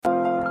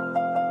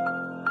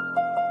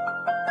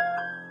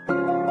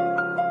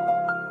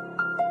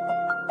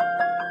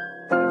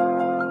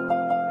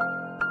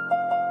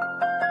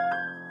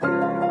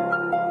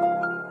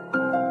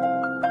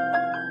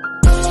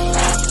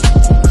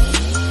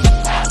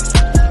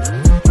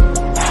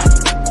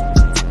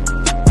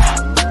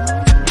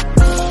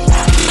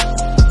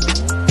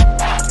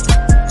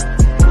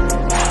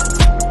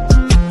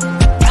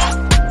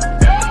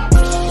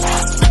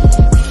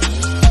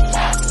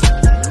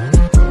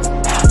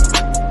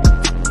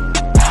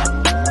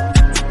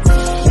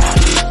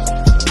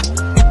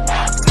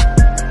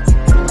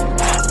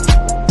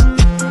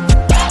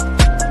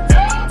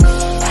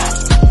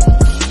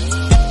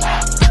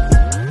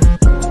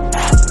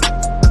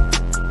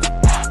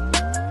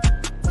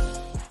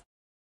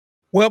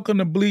Welcome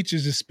to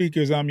Bleachers and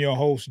Speakers. I'm your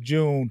host,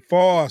 June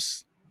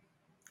Foss.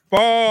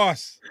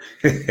 Foss.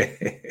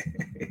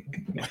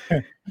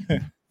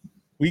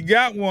 We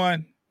got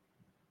one.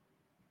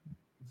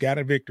 Got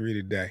a victory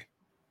today.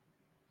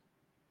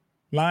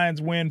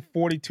 Lions win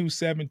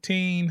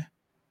 42-17.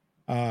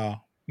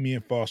 Me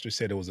and Foster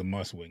said it was a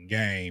must-win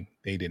game.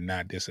 They did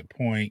not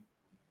disappoint.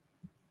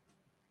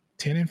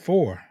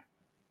 10-4.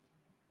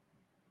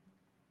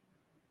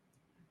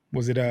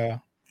 Was it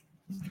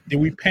did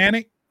we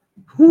panic?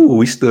 Ooh,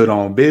 we stood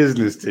on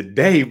business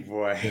today,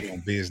 boy. Stood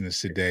on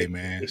business today,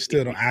 man.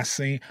 Stood on.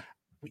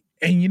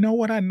 And you know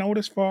what I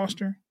noticed,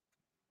 Foster?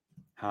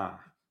 Huh?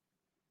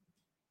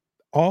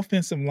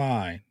 Offensive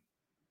line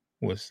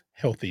was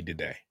healthy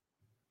today.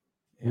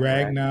 Yeah,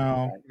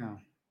 Ragnow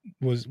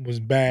was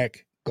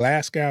back.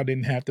 Glasgow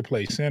didn't have to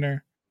play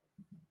center.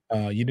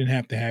 You didn't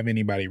have to have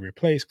anybody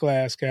replace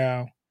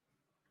Glasgow.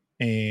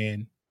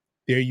 And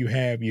there you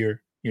have your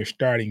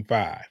starting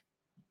five.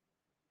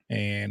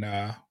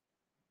 And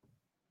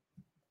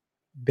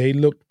they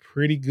looked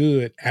pretty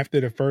good after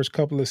the first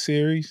couple of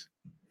series,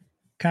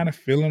 kind of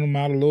filling them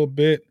out a little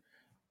bit.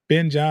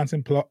 Ben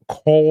Johnson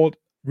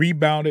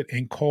rebounded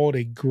and called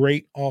a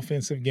great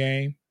offensive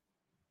game.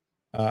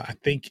 I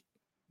think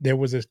there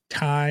was a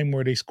time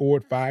where they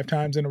scored 5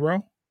 times in a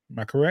row. Am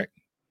I correct?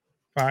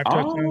 5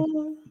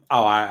 touchdowns?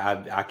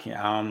 I can't.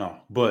 I don't know,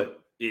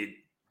 but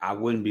I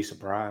wouldn't be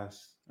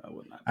surprised. I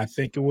would not. I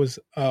think it was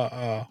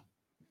a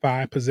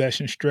 5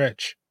 possession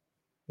stretch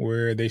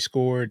where they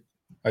scored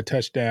a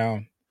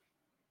touchdown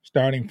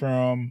starting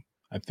from,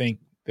 I think,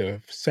 the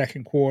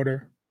second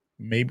quarter,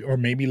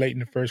 maybe late in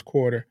the first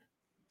quarter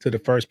to the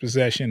first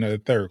possession of the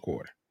third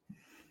quarter.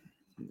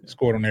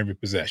 Scored on every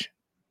possession.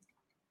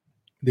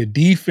 The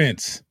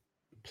defense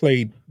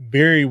played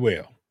very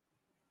well.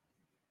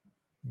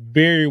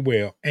 Very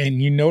well.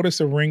 And you notice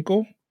a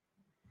wrinkle,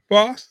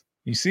 boss?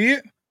 You see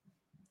it?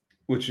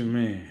 What you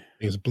mean?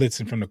 It was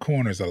blitzing from the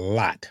corners a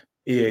lot.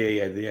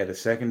 Yeah. The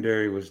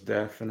secondary was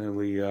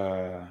definitely.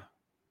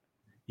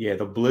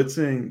 The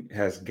blitzing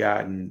has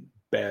gotten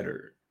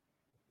better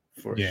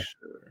for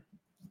sure.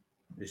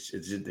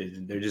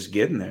 They're just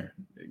getting there.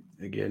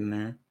 They're getting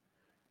there.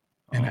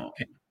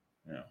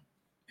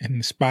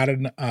 And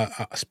spotted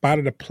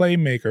a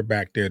playmaker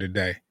back there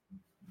today.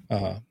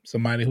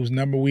 Somebody whose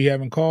number we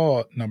haven't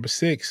called, number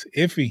 6,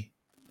 Iffy.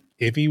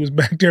 Iffy was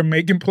back there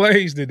making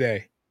plays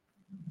today.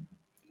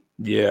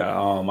 Yeah,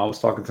 I was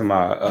talking to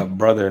my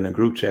brother in the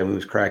group chat. We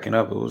was cracking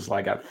up. It was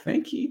like, I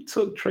think he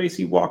took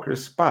Tracy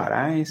Walker's spot.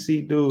 I ain't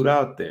see dude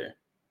out there.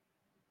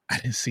 I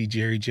didn't see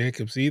Jerry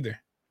Jacobs either.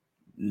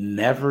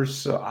 Never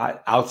saw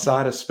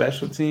outside of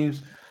special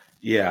teams.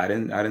 Yeah, I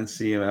didn't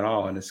see him at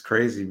all, and it's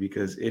crazy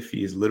because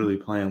Iffy is literally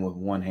playing with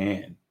one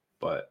hand,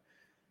 but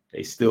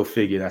they still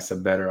figure that's a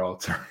better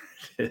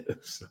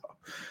alternative. So.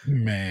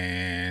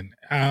 Man,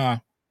 and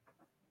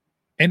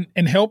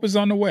help is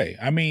on the way.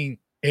 I mean,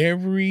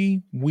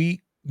 every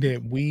week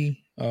that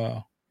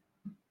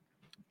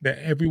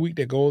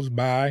goes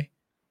by,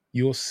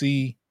 you'll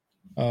see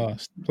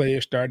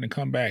players starting to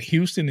come back.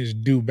 Houston is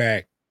due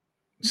back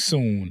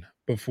soon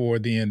before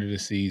the end of the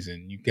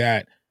season. You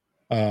got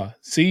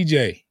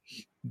CJ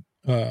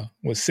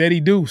with Seti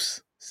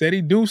Deuce.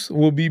 Seti Deuce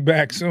will be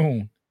back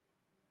soon.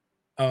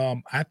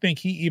 I think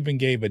he even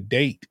gave a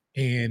date,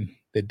 and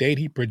the date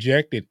he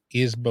projected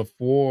is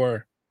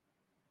before.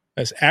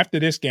 That's after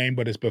this game,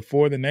 but it's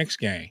before the next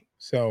game.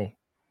 So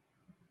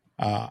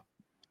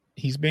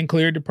he's been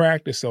cleared to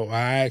practice, so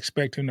I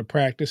expect him to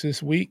practice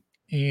this week,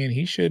 and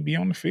he should be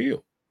on the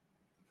field.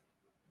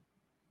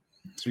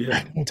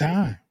 Yeah, on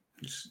time.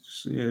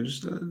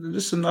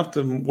 Just enough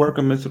to work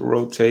him into the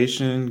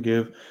rotation.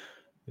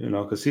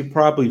 Because he'd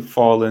probably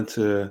fall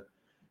into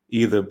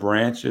either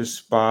Branch's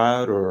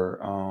spot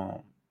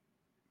or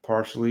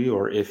partially,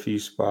 or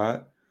Iffy's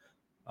spot.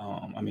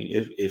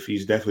 If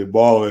he's definitely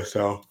balling,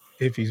 so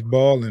if he's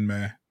balling,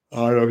 man, I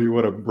don't know if you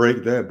want to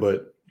break that,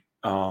 but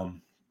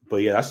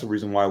yeah, that's the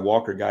reason why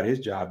Walker got his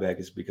job back,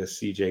 is because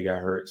CJ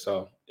got hurt.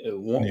 So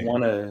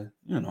want to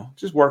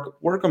just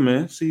work him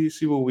in, see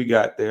what we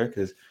got there,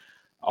 because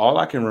all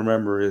I can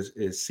remember is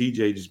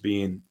CJ just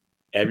being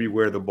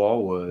everywhere the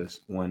ball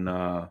was when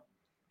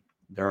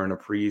during the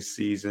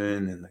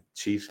preseason and the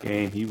Chiefs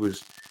game. He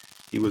was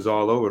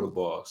all over the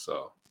ball.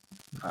 So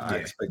I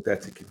expect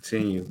that to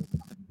continue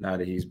now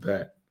that he's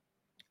back.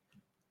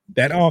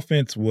 That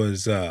offense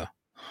was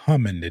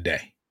humming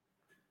today.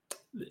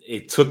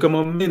 It took him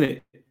a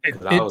minute.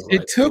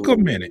 It took a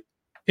minute.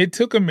 It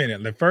took a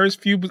minute. The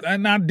first few.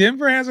 Now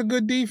Denver has a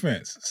good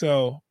defense,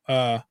 so.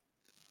 But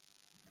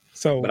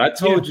I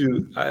told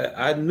you,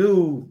 I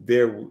knew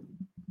there.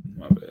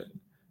 My bad.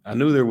 I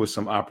knew there was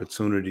some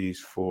opportunities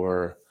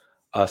for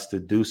us to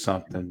do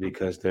something,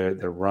 because their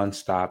run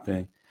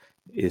stopping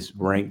is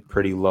ranked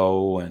pretty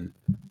low, and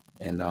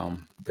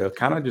they're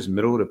kind of just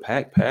middle of the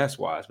pack pass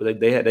wise. But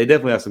they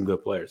definitely have some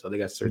good players. So they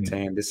got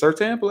Surtain. Did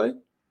Surtain play?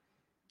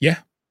 Yeah.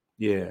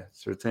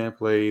 Surtain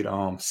played.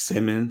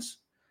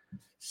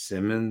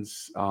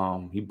 Simmons,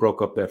 he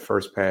broke up that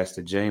first pass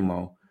to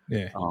JMO.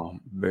 Yeah.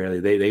 Barely.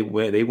 They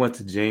went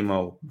to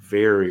JMO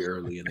very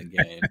early in the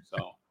game.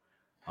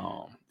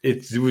 So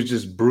it was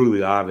just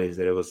brutally obvious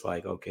that it was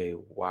like, okay,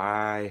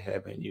 why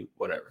haven't you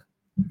whatever.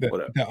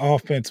 The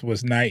offense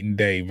was night and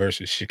day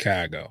versus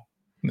Chicago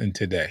and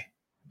today.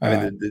 I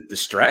mean, the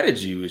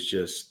strategy was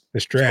just the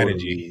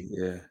strategy.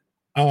 totally,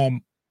 yeah.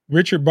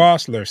 Richard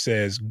Bossler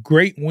says,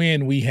 "Great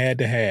win we had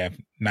to have.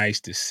 Nice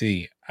to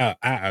see." I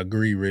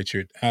agree,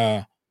 Richard.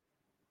 We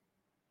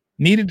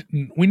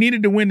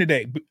needed to win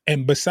today,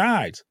 and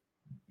besides,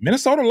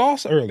 Minnesota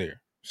lost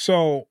earlier,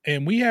 so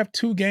and we have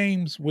 2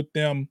 games with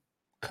them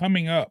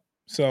coming up,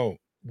 so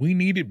we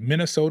needed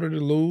Minnesota to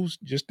lose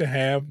just to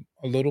have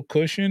a little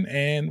cushion,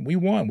 and we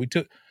won. We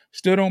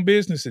stood on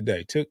business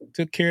today,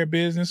 took care of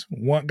business,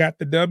 got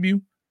the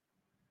W,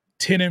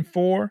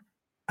 10-4.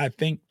 I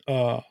think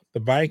the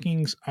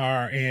Vikings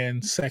are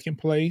in second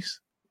place,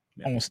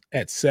 almost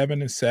at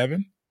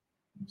 7-7.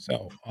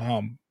 So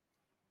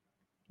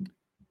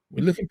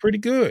we're looking pretty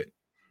good.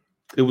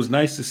 It was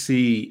nice to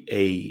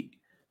see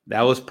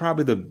that was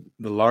probably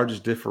the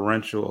largest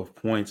differential of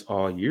points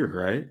all year,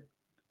 right?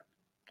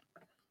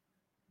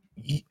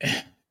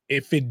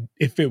 If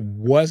it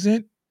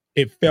wasn't,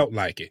 it felt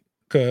like it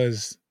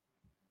because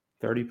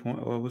 30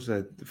 point. What was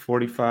that?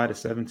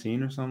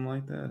 45-17 or something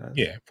like that.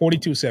 Yeah,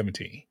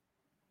 42-17.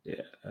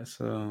 Yeah,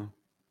 that's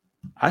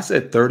I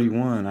said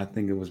 31. I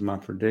think it was my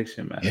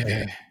prediction,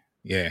 man.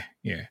 Yeah.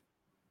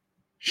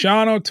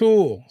 Sean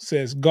O'Toole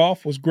says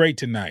golf was great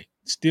tonight.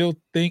 Still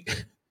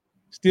think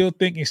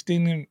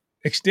extending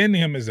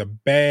him is a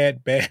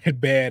bad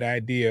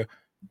idea.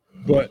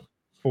 But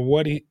for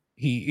what he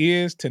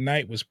is,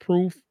 tonight was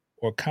proof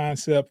or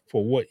concept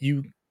for what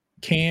you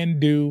can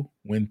do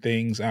when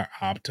things are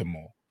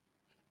optimal.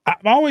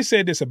 I've always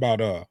said this about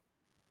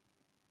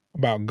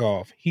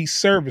golf. He's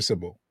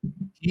serviceable.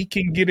 He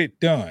can get it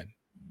done,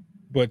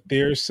 but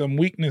there's some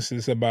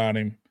weaknesses about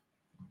him.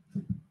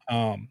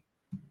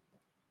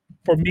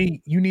 For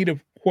me, you need a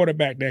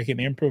quarterback that can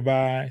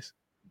improvise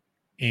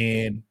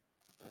and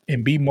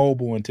be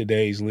mobile in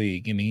today's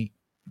league. And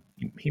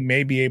he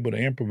may be able to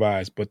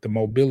improvise, but the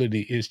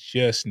mobility is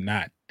just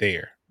not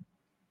there.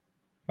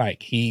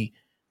 Like he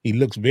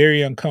looks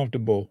very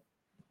uncomfortable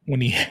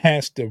when he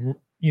has to,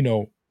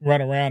 run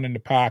around in the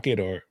pocket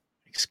or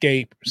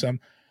escape or some.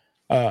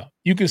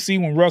 You can see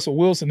when Russell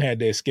Wilson had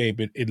to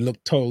escape, it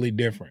looked totally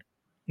different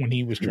when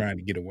he was trying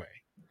to get away,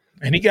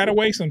 and he got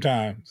away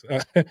sometimes.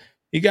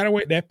 He got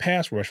away. That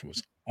pass rush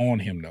was on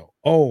him though.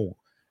 Oh,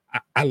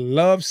 I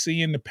love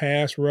seeing the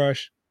pass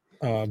rush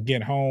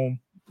get home.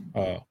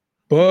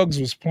 Bugs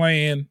was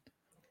playing.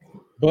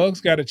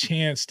 Bugs got a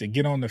chance to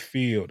get on the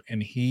field,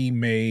 and he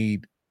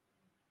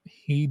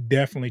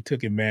definitely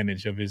took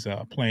advantage of his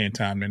playing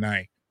time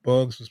tonight.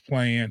 Bugs was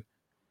playing.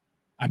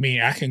 I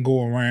mean, I can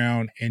go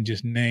around and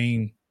just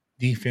name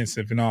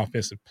defensive and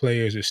offensive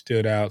players that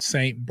stood out.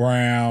 St.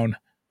 Brown,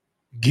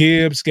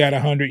 Gibbs got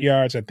 100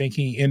 yards. I think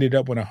he ended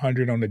up with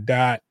 100 on the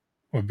dot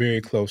or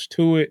very close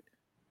to it.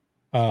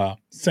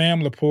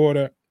 Sam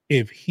Laporta,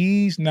 if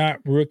he's not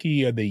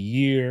rookie of the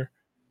year,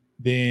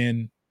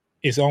 then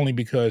it's only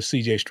because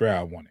CJ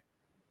Stroud won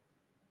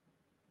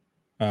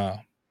it.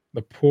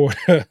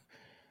 Laporta,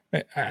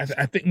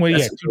 I think, well,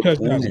 yeah, 2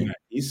 touchdowns tonight.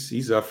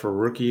 He's up for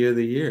rookie of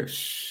the year.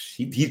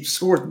 He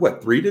scored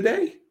what, 3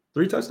 today?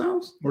 3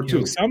 touchdowns or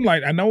 2?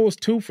 I know it was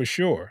 2 for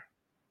sure.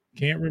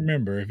 Can't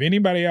remember. If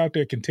anybody out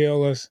there can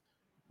tell us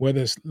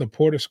whether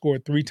Laporta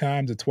scored 3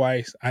 times or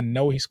twice, I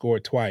know he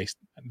scored twice.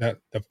 The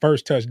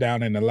first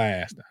touchdown and the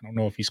last. I don't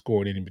know if he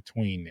scored in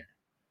between there.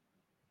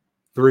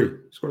 3.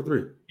 He scored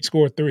 3. He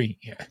scored 3.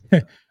 Yeah.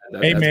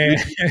 Hey, man.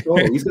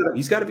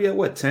 He's got to be at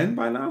what, 10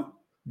 by now?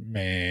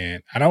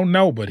 Man, I don't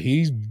know, but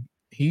he's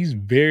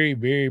very,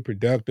 very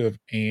productive,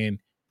 and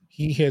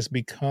he has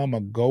become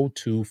a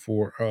go-to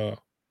for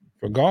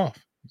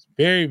golf. It's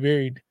very,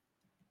 very,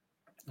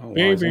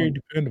 very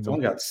dependable. He's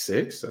only got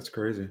 6. That's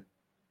crazy.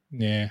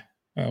 Yeah.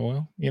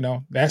 Well,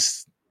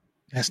 that's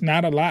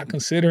not a lot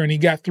considering he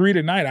got 3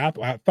 tonight.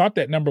 I thought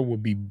that number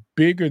would be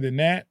bigger than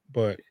that,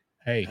 but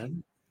hey,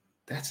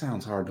 that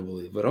sounds hard to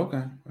believe. But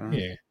okay.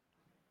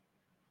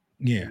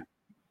 Yeah.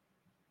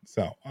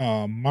 So,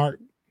 Mark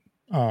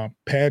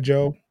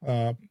Pajo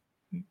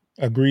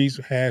agrees,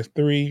 has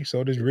 3.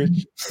 So does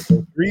Rich.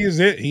 So 3 is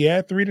it. He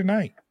had 3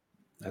 tonight.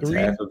 That's 3.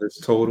 Half of his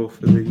total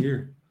for the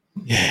year.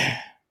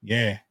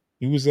 Yeah.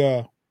 He was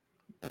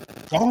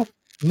golf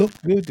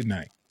looked good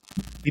tonight.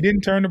 He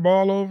didn't turn the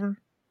ball over.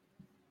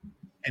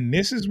 And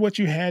this is what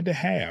you had to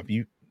have.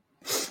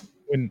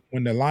 When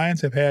the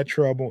Lions have had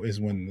trouble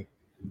is when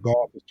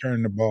golf is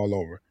turning the ball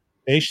over.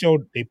 They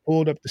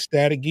pulled up the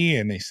stat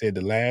again. They said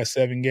the last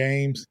 7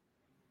 games,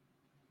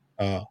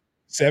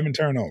 7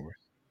 turnovers.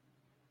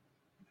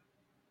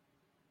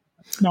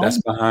 No, that's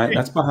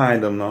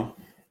behind them, though.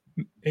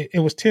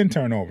 It was 10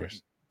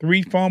 turnovers,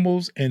 3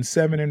 fumbles, and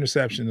 7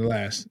 interceptions in the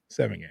last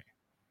 7 games.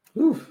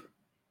 Oof.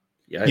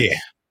 Yikes. Yeah,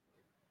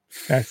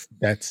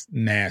 that's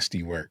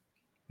nasty work.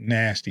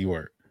 Nasty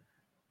work.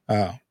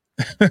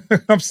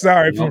 I'm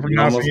sorry for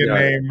pronouncing your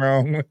name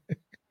wrong.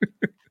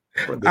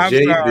 I'm The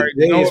sorry.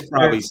 J No is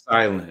probably offense.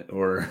 silent,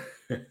 or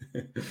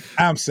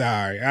I'm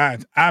sorry.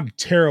 I'm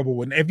terrible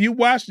with. If you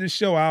watch this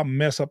show, I'll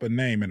mess up a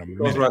name in a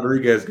because minute.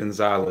 Rodriguez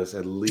Gonzalez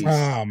at least.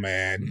 Oh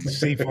man,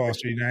 C.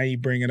 Foster. Now you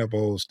bringing up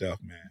old stuff,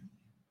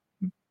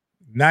 man.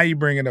 Now you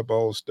bringing up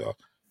old stuff.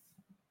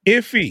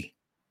 Iffy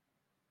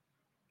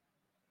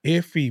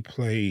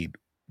played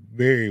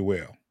very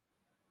well,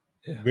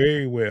 Yeah.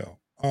 very well.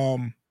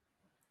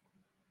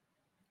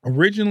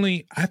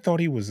 Originally, I thought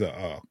he was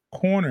a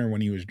corner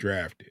when he was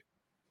drafted,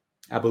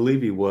 I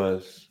believe he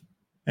was.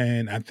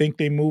 and I think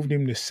they moved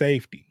him to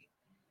safety.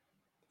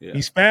 Yeah.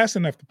 He's fast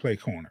enough to play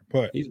corner,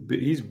 but He's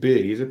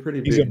big. He's a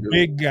pretty he's a big dude.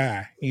 big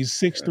guy. He's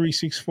 6'3",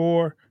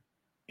 6'4",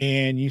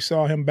 and you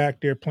saw him back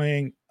there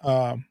playing,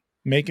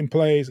 making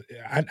plays.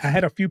 I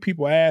had a few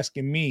people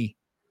asking me,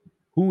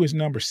 who is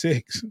number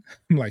 6?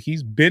 I'm like,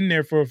 he's been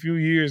there for a few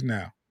years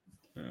now.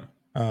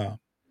 Yeah.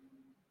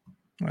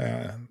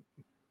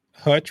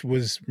 Hutch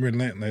was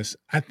relentless.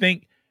 I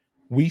think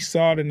we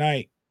saw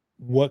tonight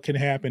what can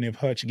happen if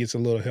Hutch gets a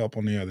little help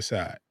on the other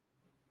side.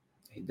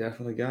 He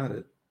definitely got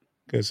it.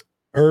 Because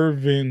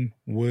Irvin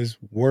was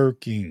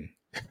working.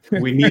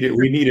 we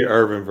needed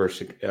Irvin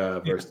versus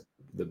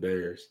the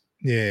Bears.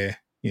 Yeah.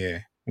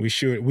 We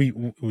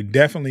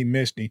definitely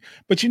missed him.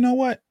 But you know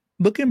what?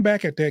 Looking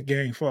back at that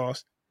game,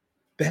 Foss,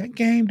 that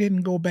game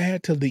didn't go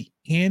bad till the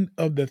end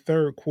of the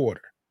third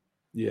quarter.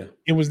 Yeah.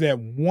 It was that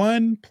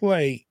one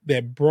play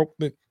that broke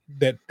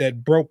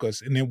that broke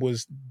us, and it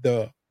was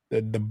the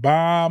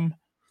bomb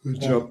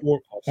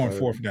on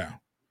fourth down.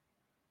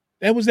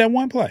 That was that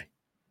one play.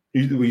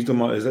 You talking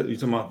about? You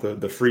talking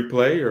about the free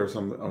play or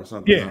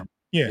something Yeah,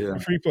 the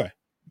free play.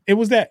 It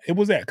was that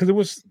because it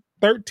was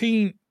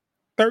 13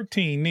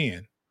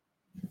 then,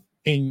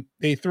 and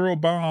they threw a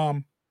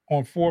bomb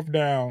on fourth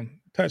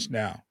down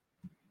touchdown.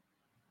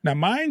 Now,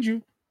 mind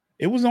you,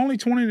 it was only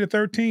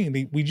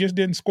 20-13. We just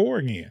didn't score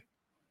again.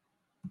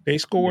 They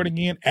scored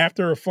again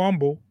after a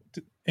fumble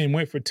and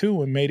went for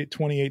 2 and made it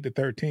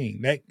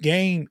 28-13. That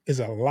game is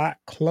a lot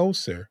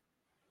closer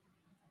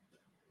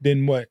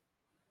than what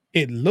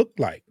it looked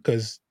like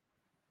because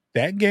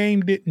that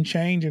game didn't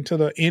change until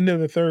the end of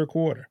the third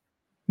quarter.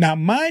 Now,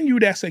 mind you,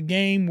 that's a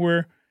game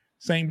where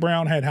St.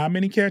 Brown had how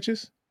many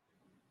catches?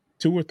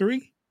 2 or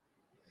 3?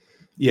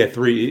 Yeah,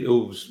 3. It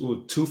was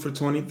 2 for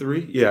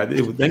 23. Yeah, I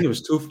think it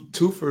was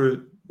 2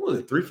 for, what was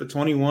it, 3 for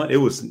 21? It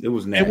was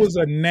nasty. It was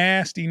a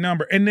nasty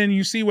number. And then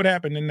you see what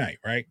happened tonight,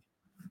 right?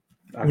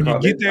 When you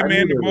get that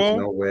man the ball,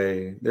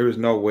 there was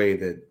no way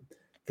that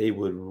they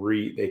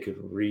could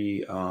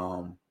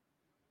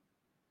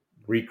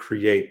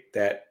recreate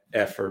that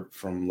effort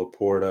from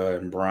Laporta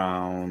and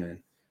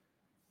Brown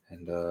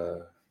and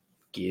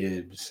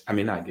Gibbs. I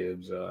mean, not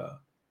Gibbs.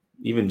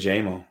 Even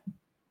Jamo.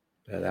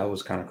 Yeah, that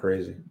was kind of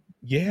crazy.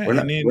 Yeah, we're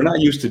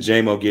not used to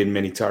Jamo getting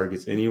many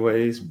targets,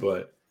 anyways.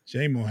 But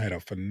Jamo had a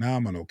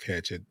phenomenal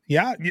catch.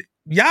 Y'all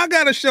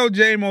got to show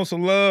Jamo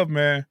some love,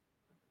 man.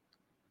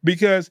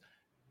 Because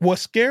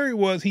what's scary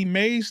was he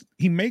makes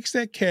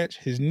that catch.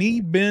 His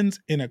knee bends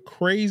in a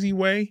crazy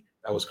way.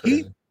 That was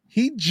crazy.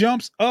 He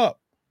jumps up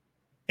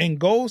and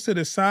goes to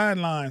the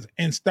sidelines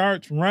and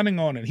starts running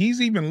on it.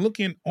 He's even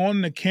looking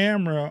on the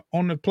camera,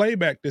 on the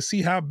playback to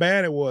see how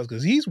bad it was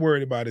because he's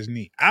worried about his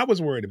knee. I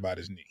was worried about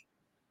his knee.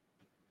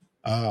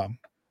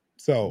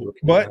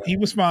 But he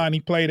was fine. He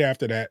played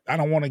after that. I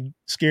don't want to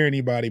scare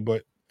anybody,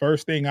 but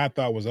first thing I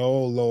thought was,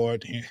 oh,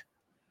 Lord,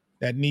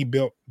 that knee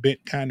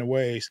bent kind of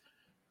ways.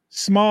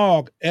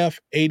 Smog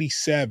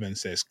F87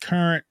 says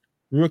current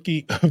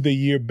rookie of the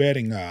year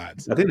betting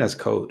odds. I think that's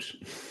Coach.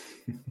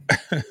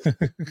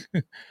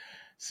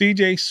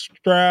 CJ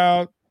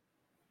Stroud,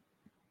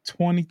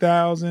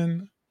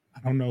 20,000. I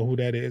don't know who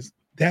that is.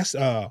 That's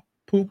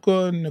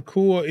Puka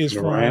Nacua is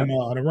from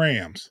the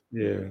Rams.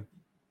 Yeah.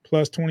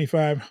 Plus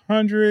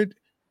 2,500.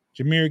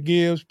 Jahmyr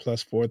Gibbs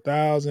plus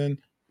 4,000.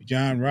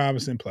 John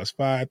Robinson plus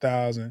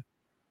 5,000.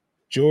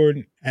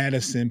 Jordan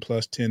Addison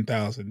plus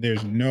 10,000.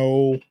 There's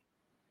no.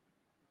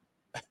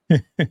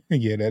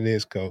 Yeah, that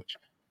is Coach.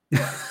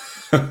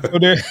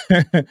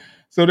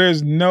 So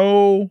there's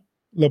no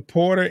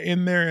Laporta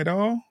in there at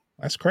all.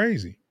 That's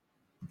crazy.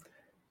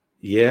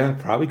 Yeah,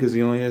 probably because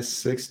he only has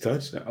 6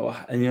 touchdowns.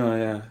 Oh, and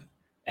yeah.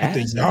 But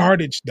the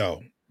yardage,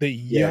 though.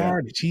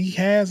 Yardage. He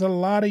has a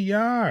lot of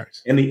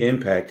yards. And the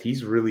impact.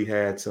 He's really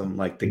had some,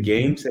 like the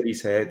games that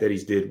he's had that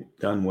he's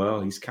done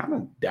well. He's kind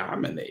of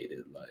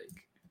dominated. Like,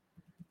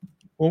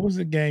 what was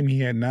the game he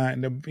had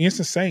 9? Against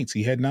the Saints,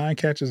 he had 9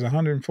 catches,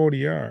 140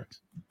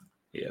 yards.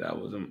 Yeah, that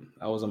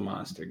was a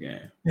monster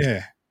game.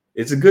 Yeah.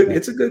 It's a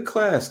good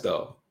class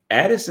though.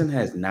 Addison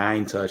has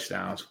 9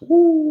 touchdowns.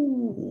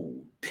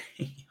 Woo!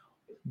 Damn.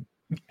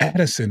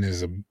 Addison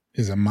is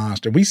a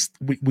monster. We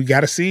got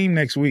to see him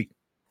next week.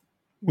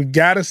 We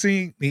got to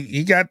see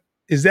he got.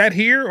 Is that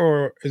here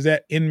or is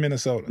that in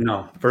Minnesota?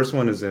 No, first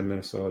one is in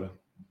Minnesota.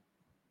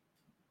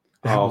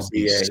 Yeah.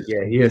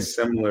 He has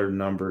similar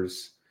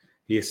numbers.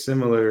 He has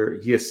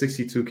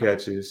 62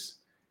 catches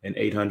and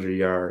 800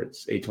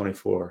 yards,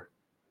 824.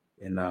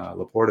 And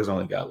Laporta's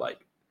only got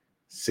like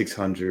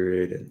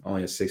 600 and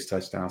only has 6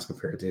 touchdowns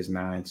compared to his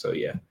 9. So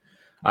yeah,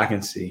 I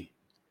can see.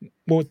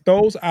 Well, with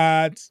those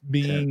odds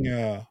being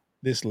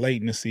this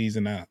late in the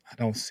season, I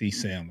don't see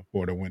Sam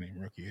Laporta winning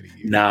Rookie of the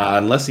Year. Nah,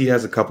 unless he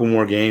has a couple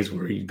more games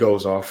where he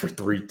goes off for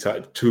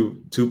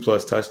two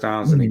plus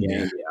touchdowns in a game.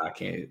 Yeah,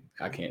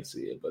 I can't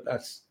see it. But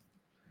that's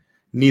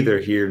neither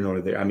here nor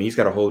there. I mean, he's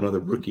got a whole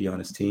nother rookie on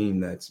his team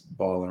that's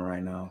balling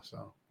right now.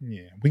 So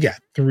yeah, we got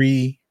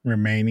 3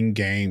 remaining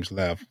games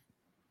left.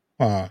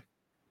 2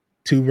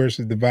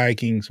 versus the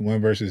Vikings,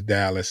 1 versus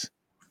Dallas.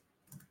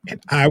 And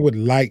I would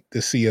like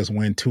to see us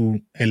win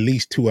at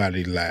least 2 out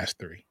of the last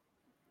 3.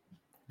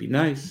 Be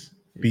nice.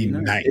 It'd be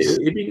nice.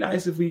 It'd be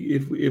nice if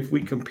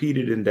we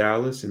competed in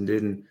Dallas and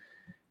didn't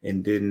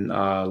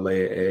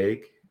lay an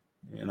egg,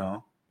 you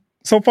know.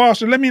 So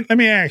Foster, let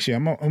me ask you.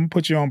 I'm gonna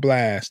put you on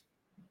blast.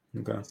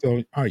 Okay.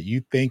 So are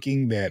you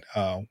thinking that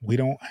we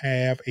don't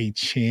have a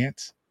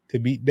chance to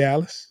beat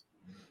Dallas?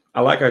 I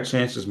like our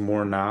chances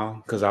more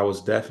now because I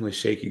was definitely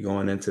shaky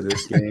going into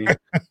this game.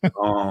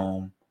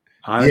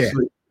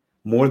 Honestly,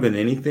 more than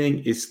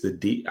anything, it's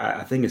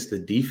I think it's the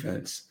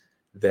defense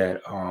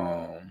that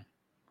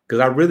because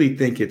I really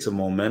think it's a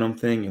momentum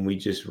thing, and we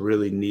just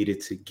really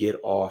needed to get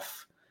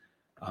off,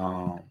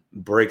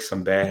 break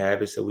some bad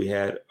habits that we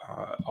had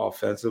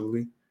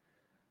offensively.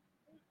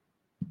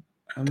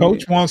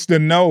 Coach wants to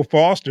know,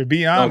 Foster,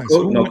 be honest.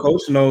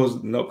 Coach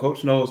knows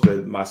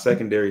that my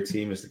secondary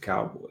team is the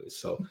Cowboys.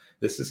 So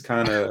this is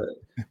kind of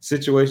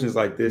situations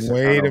like this.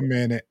 Wait a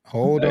minute.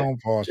 Hold on,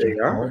 Foster.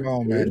 Hold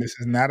on, man. This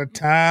is not a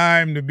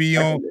time to be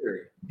on.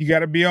 You got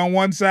to be on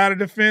one side of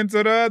the fence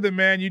or the other,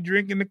 man. You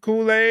drinking the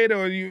Kool-Aid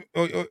or you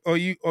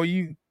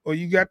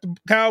got the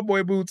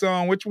cowboy boots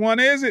on. Which one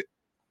is it?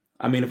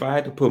 I mean, if I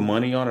had to put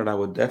money on it, I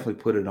would definitely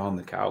put it on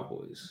the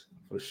Cowboys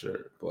for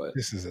sure. But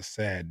this is a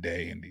sad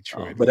day in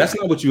Detroit. But that's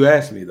not what you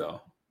asked me,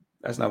 though.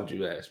 That's not what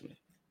you asked me.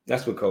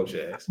 That's what Coach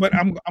asked. But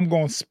I'm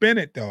going to spin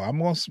it though. I'm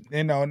going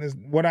to,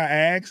 what I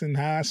ask and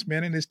how I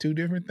spin it is 2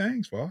 different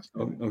things, boss.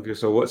 Okay,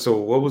 so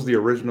what was the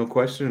original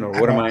question, or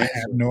what am I answering? I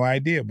have no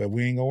idea, but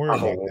we ain't gonna worry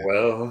about that.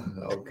 Well,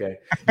 okay.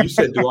 You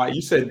said, what did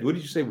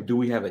you say? Do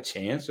we have a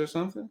chance or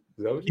something?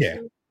 Is that what you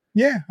said?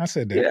 Yeah, I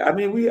said that. Yeah, I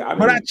mean,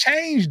 but I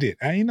changed it.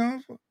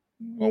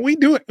 Well, we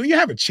do it. You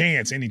have a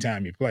chance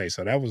anytime you play.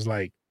 So that was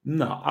like.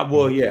 No,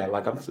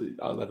 like I'm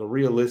like a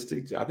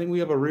realistic. I think we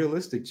have a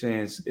realistic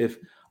chance if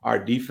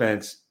our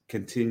defense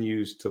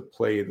continues to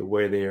play the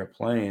way they are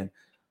playing.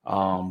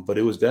 But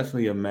it was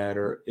definitely a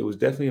matter. It was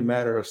definitely a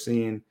matter of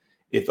seeing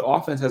if the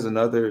offense has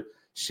another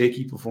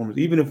shaky performance.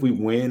 Even if we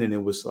win and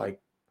it was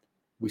like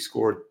we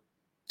scored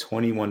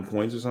 21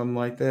 points or something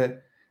like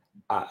that,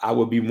 I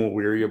would be more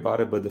weary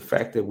about it. But the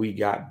fact that we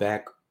got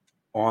back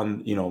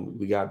on,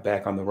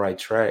 the right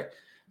track.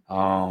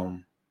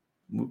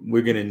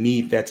 We're going to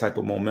need that type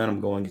of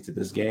momentum going into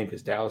this game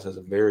because Dallas has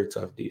a very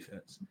tough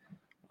defense.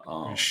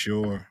 For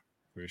sure.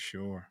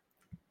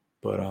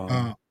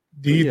 But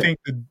do you think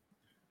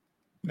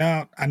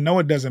now I know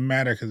it doesn't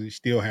matter because you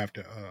still have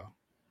to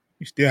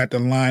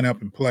line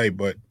up and play,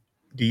 but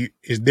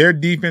is their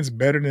defense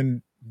better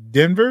than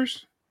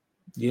Denver's?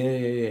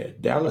 Yeah.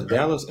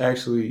 Dallas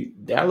actually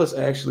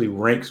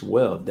ranks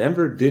well.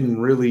 Denver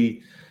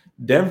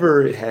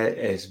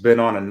has been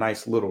on a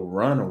nice little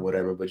run or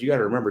whatever, but you got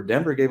to remember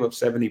Denver gave up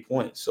 70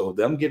 points. So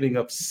them giving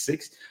up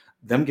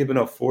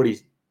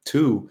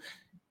 42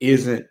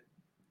 isn't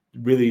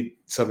really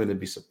something to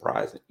be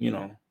surprising.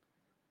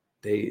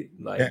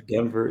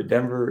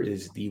 Denver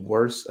is the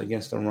worst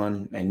against the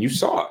run, and you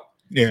saw it.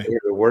 Yeah, they're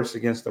the worst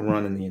against the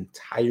run in the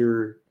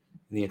entire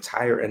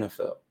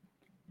NFL.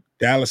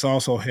 Dallas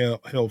also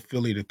held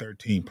Philly to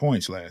 13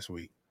 points last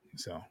week.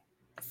 So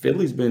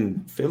Philly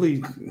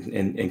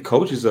and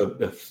coach is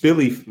a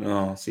Philly.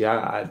 I'm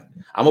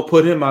gonna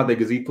put him out there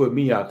because he put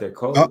me out there.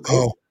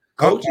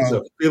 Coach is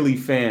a Philly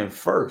fan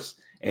first,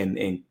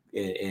 and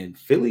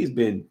Philly's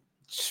been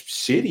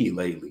shitty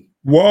lately.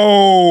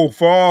 Whoa,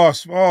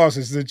 Foss,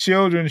 it's the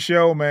children's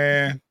show,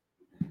 man.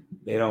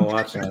 They don't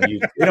watch on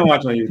YouTube. They don't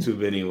watch on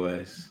YouTube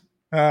anyways.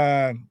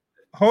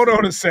 Hold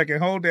on a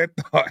second. Hold that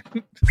thought.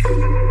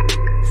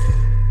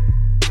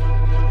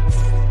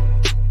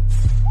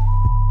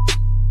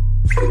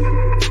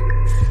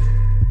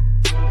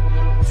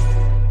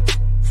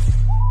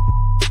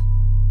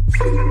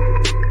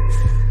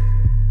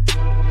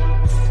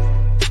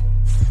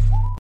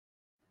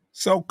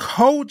 So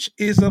Coach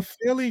is a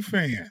Philly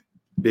fan.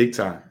 Big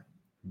time.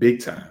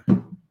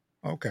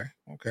 Okay.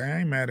 I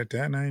ain't mad at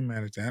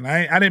that.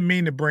 I didn't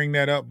mean to bring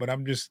that up, but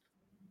I'm just,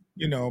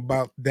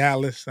 about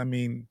Dallas. I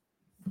mean,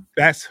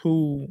 that's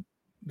who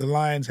the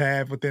Lions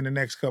have within the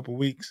next couple of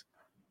weeks.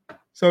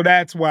 So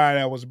that's why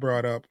that was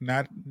brought up.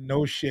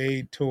 No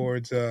shade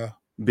towards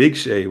big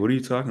shade. What are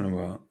you talking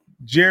about?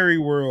 Jerry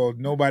World.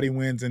 Nobody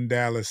wins in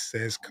Dallas,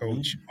 says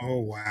Coach. Oh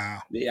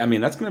wow. Yeah, I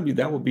mean it's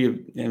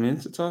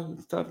a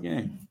tough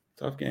game.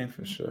 Tough game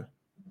for sure.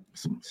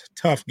 It's a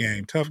tough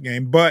game.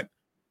 But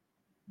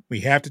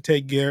we have to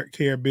take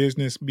care of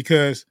business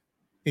because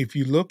if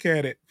you look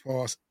at it,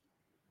 Foss,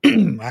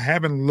 I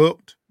haven't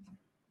looked,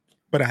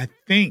 but I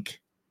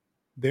think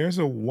there's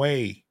a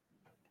way.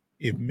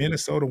 If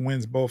Minnesota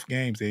wins both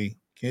games, they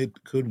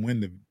could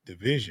win the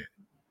division.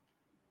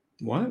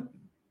 What?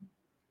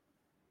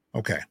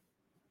 Okay.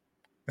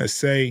 Let's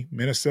say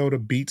Minnesota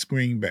beats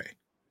Green Bay,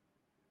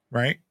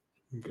 right?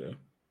 Okay.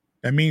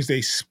 That means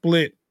they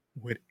split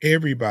with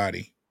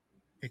everybody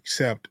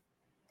except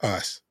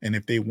us. And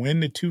if they win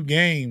the 2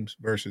 games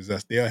versus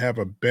us, they'll have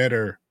a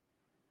better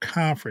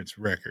conference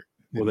record.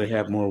 Will they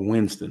have more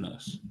wins than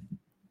us?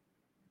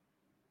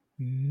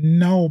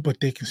 No, but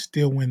they can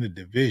still win the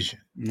division.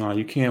 No,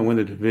 you can't win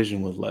the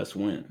division with less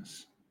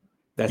wins.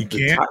 That's You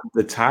can't?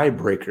 The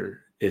tiebreaker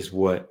is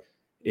what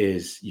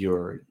is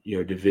your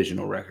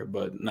divisional record.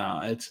 But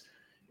it's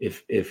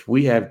if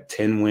we have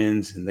 10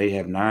 wins and they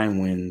have 9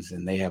 wins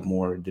and they have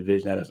more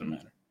division, that doesn't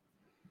matter.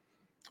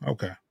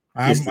 Okay.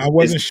 I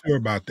wasn't sure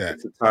about that.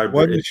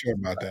 Wasn't sure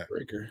about that.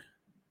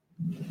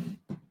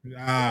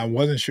 I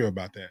wasn't sure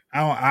about that.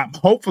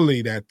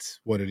 Hopefully that's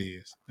what it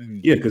is.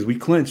 Yeah, because we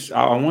clinched.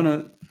 I want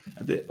to.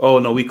 Oh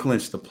no, we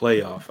clinched the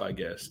playoff. I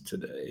guess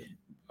today.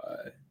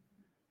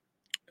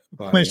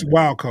 Clinched the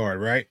wild card,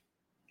 right?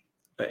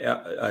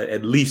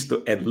 At least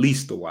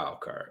the wild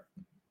card.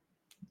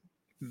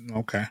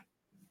 Okay.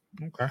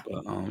 But,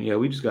 yeah,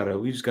 we just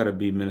gotta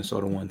beat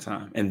Minnesota one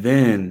time, and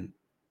then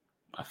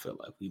I feel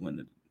like we win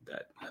that.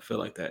 I feel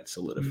like that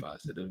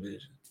solidifies the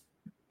division.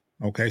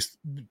 Okay.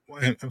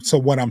 So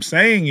what I'm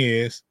saying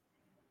is,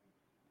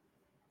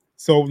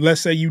 so let's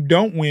say you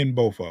don't win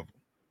both of them.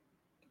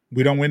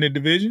 We don't win the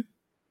division?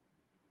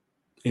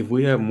 If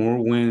we have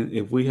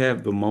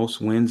the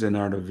most wins in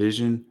our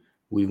division,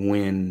 we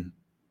win.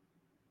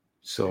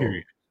 So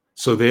we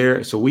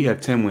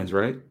have 10 wins,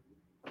 right?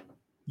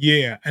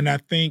 Yeah, and I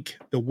think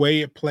the way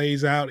it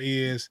plays out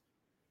is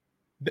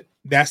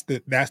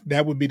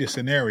that would be the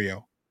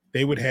scenario.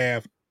 They would be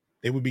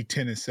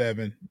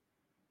 10-7.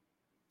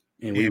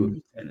 And we would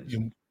be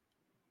 10-7.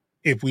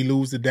 If we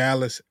lose to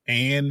Dallas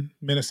and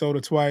Minnesota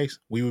twice,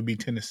 we would be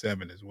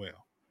 10-7 as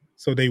well.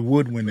 So they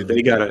would win the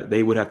division.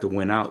 They would have to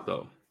win out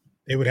though.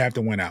 They would have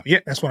to win out. Yeah,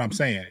 that's what I'm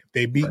saying. If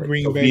they beat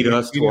Green Bay, beat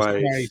us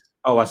twice.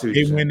 Oh, I see what they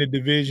you're saying. win the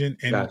division,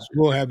 and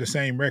we'll have the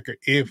same record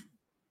if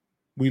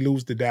we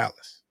lose to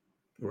Dallas.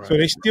 Right. So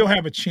they still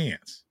have a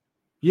chance.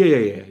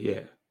 Yeah.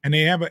 And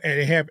they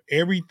have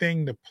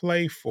everything to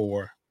play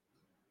for.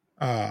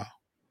 They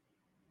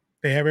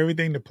have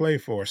everything to play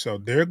for. So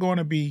they're going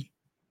to be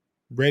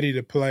ready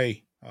to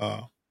play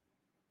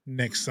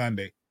next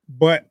Sunday.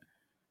 But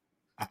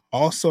I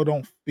also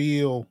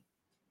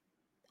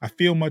I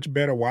feel much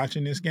better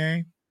watching this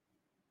game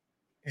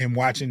and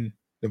watching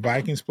the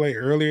Vikings play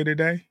earlier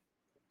today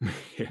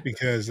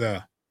because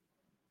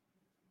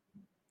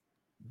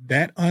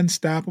that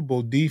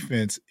unstoppable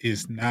defense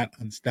is not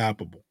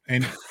unstoppable.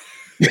 And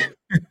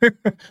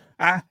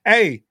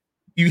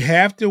you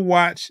have to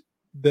watch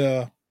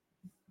the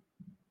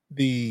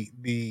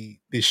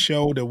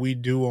show that we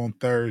do on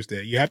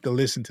Thursday. You have to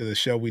listen to the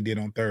show we did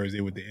on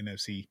Thursday with the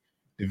NFC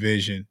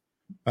division,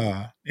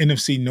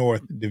 NFC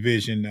North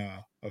division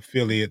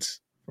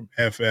affiliates from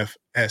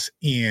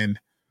FFSN,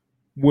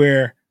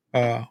 where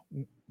the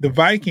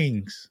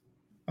Vikings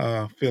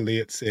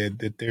affiliate said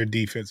that their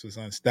defense was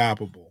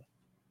unstoppable.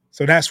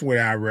 So that's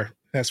where I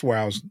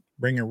was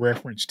bringing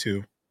reference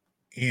to,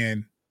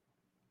 and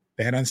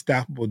that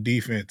unstoppable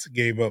defense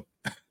gave up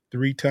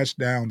 3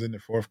 touchdowns in the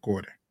fourth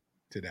quarter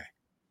today.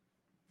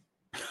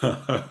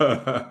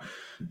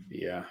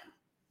 Yeah.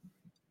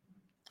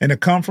 And a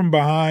come from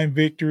behind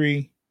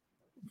victory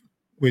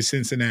with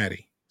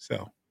Cincinnati.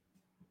 So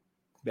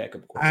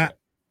backup quarterback.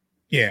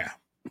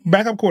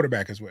 Backup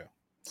quarterback as well.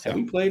 So. Have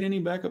we played any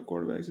backup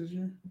quarterbacks this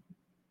year?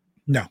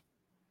 No.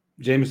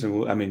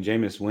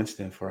 Jameis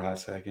Winston for a hot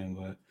second,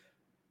 but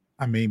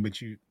he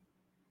didn't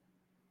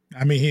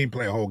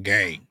play a whole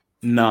game.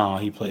 No,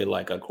 he played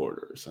like a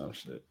quarter or some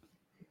shit.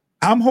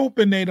 I'm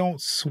hoping they don't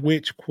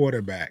switch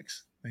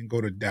quarterbacks and go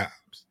to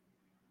Dobbs.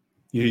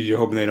 You're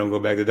hoping they don't go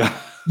back to Dobbs?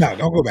 No,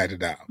 don't go back to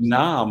Dobbs.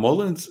 Nah,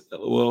 Mullins.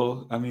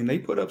 Well, they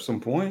put up some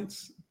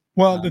points.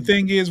 Well, the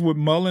thing is with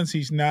Mullins,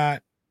 he's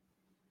not.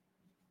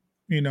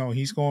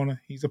 He's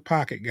a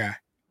pocket guy.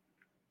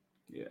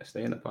 Yeah,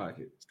 stay in the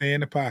pocket. Stay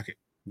in the pocket.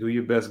 Do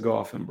your best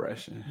golf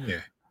impression.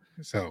 Yeah.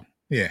 So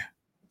yeah.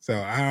 So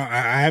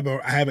I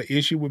have an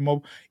issue with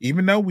mobile,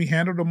 even though we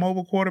handled the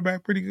mobile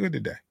quarterback pretty good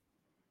today.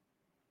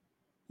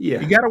 Yeah,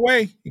 he got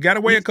away. He got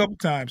away a couple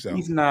times though.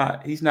 He's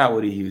not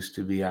what he used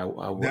to be. Not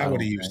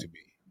what he used to be,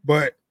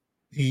 but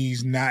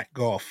he's not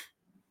golf.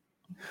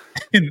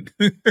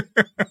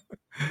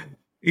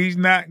 He's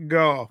not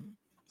golf.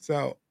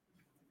 So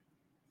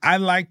I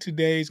like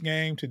today's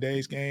game.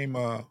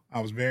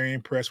 I was very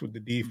impressed with the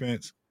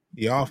defense.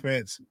 The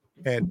offense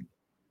had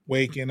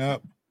waking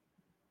up.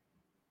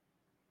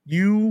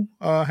 You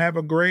have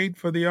a grade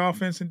for the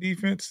offense and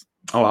defense?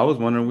 Oh, I was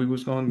wondering we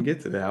was going to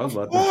get to that. I was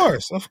about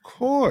of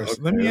course.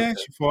 Okay, let me ask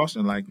you,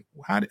 Foster. Like,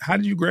 how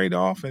did you grade the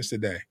offense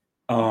today?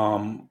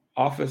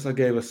 Offense, I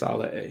gave a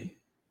solid A.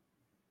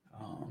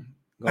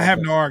 I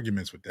have no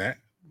arguments with that.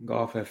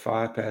 Goff had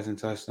 5 passing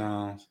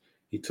touchdowns.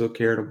 He took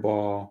care of the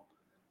ball.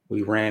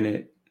 We ran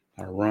it.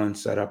 our run,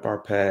 set up our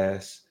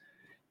pass,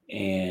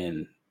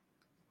 and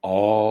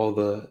all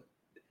the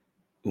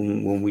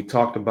when we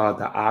talked about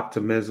the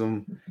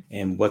optimism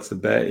and what's the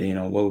best,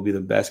 what would be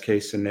the best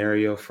case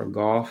scenario for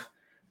Goff,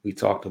 we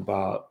talked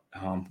about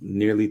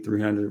nearly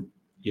 300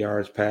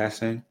 yards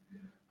passing.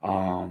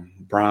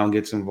 Brown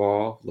gets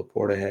involved.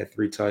 Laporta had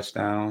 3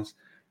 touchdowns.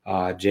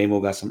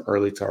 Jamo got some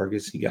early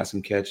targets. He got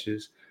some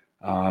catches.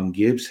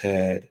 Gibbs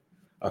had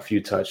a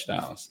few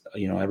touchdowns.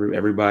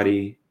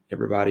 Everybody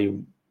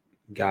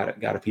got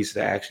a piece of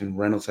the action.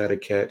 Reynolds had a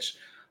catch.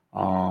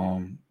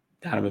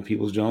 Donovan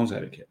Peoples-Jones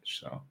had a catch.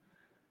 So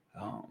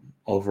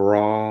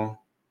overall,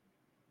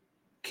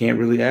 can't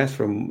really ask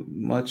for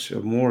much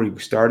more. We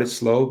started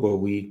slow, but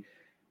we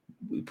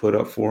put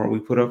up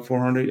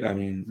 400. I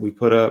mean, we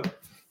put up.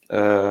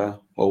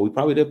 We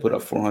probably did put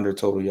up 400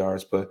 total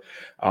yards, but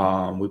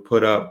we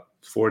put up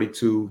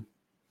 42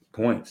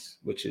 points,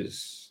 which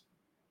is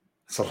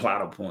a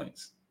lot of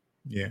points.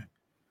 Yeah.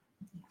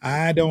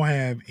 I don't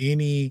have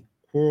any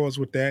quarrels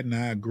with that, and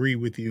I agree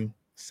with you.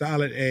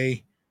 Solid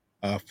A,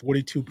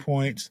 42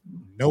 points,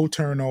 no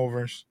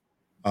turnovers.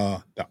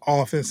 The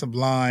offensive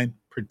line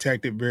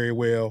protected very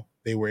well.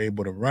 They were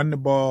able to run the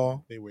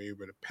ball. They were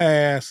able to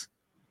pass.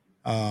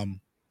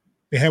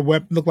 They had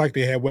looked like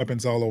they had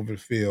weapons all over the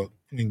field.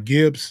 And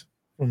Gibbs,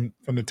 from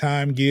the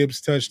time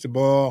Gibbs touched the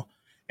ball,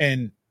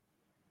 and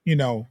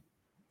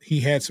he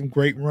had some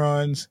great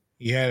runs.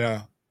 He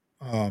had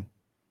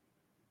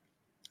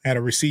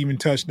a receiving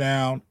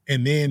touchdown,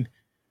 and then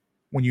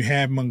when you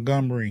have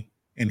Montgomery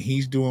and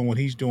he's doing what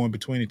he's doing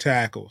between the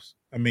tackles,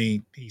 I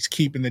mean, he's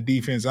keeping the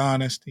defense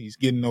honest. He's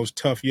getting those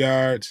tough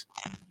yards,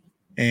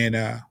 and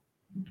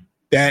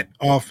that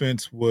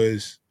offense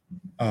was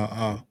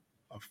a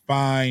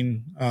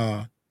fine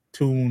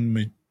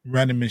tuned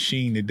running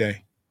machine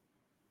today.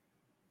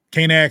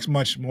 Can't ask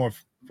much more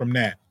from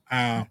that.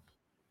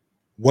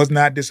 Was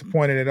not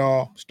disappointed at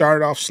all.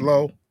 Started off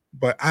slow,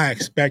 but I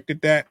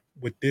expected that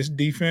with this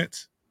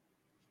defense.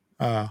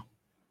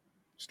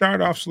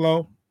 Started off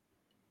slow,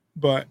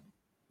 but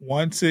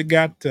once it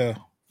got to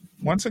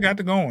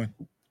going,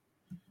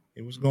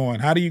 it was going.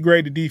 How do you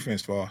grade the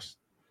defense, Foss?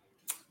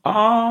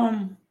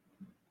 I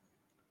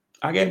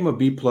gave him a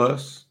B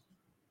plus.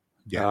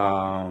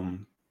 Yeah.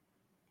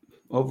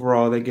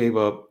 Overall, they gave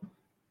up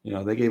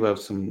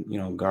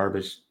some,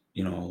 garbage,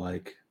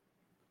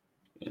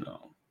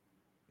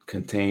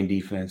 contained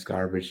defense,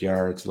 garbage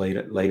yards late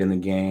in the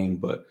game.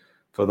 But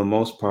for the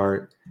most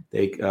part,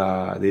 they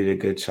did a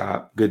good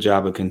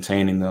job of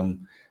containing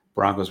them.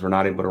 Broncos were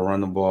not able to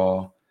run the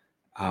ball.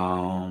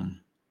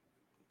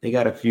 They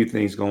got a few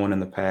things going in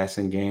the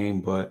passing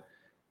game, but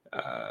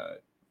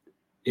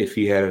if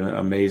he had an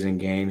amazing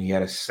game, he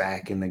had a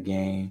sack in the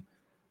game.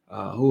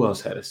 Who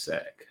else had a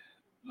sack?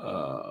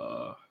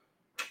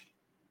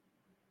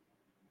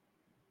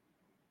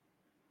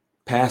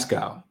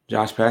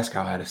 Josh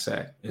Pascal had a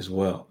sack as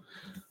well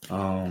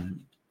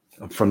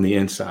from the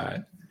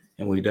inside,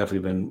 and we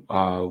definitely been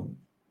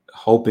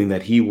hoping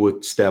that he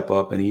would step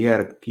up. And he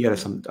had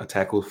a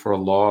tackle for a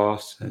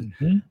loss, and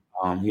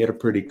he had a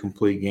pretty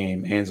complete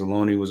game.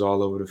 Anzalone was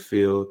all over the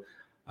field.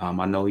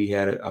 I know he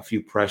had a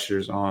few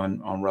pressures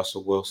on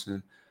Russell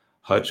Wilson.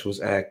 Hutch was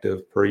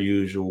active per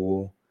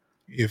usual.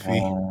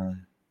 Iffy.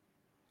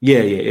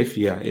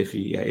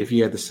 If he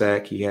had the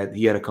sack, he had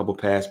a couple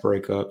pass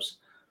breakups.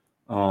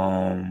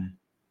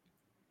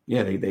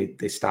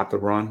 They stopped the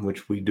run,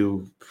 which we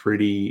do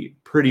pretty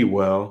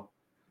well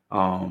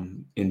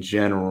in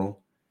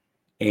general.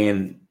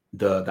 And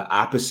the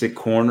opposite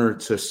corner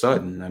to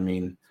Sutton, I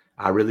mean,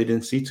 I really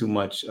didn't see too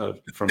much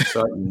from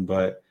Sutton,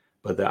 but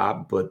the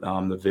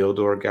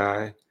Vildor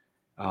guy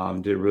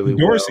did really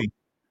well.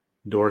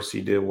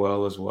 Dorsey did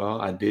well as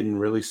well. I didn't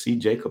really see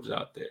Jacobs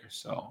out there,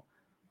 so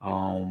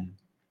I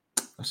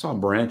saw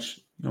Branch.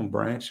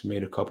 Branch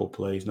made a couple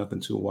plays, nothing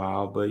too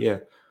wild, but yeah,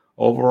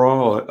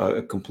 overall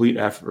a complete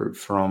effort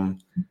from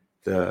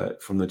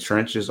the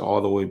trenches all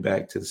the way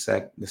back to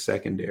the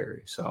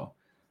secondary. So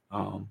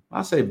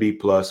I'll say B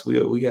plus. We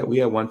had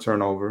one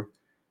turnover.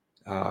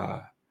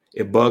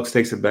 If Bugs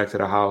takes it back to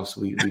the house,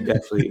 we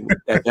definitely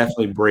that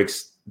definitely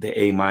breaks the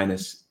A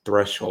minus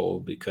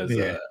threshold because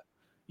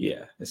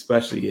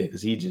especially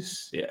because he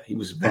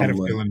was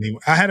bumbling.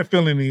 I had a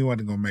feeling he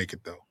wasn't gonna make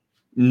it though.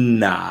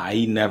 Nah,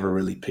 he never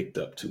really picked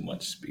up too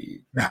much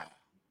speed. Nah.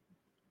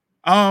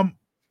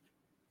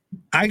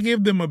 I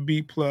give them a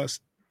B plus,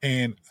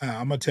 and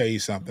I'm gonna tell you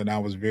something. I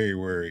was very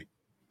worried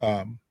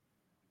in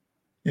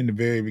the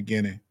very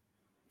beginning.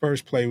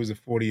 First play was a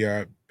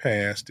 40-yard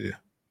pass to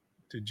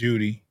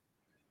Judy,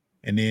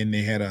 and then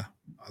they had a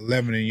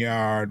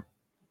 11-yard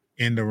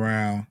end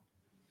around,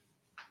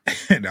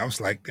 and I was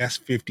like, "That's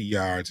 50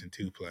 yards in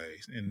 2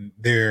 plays," and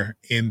they're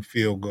in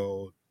field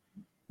goal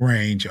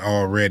range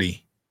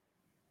already.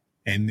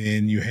 And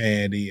then you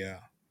had the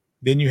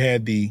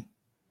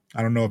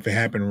I don't know if it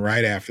happened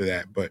right after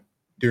that, but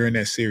during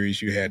that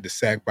series you had the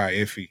sack by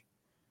Iffy,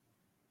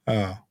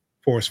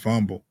 forced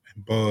fumble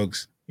and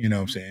Bugs, you know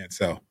what I'm saying?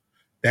 So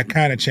that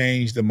kind of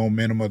changed the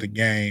momentum of the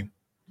game.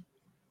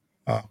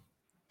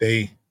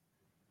 They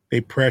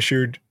They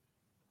pressured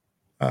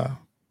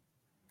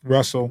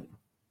Russell.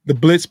 The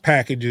blitz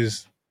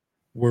packages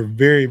were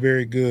very,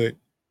 very good.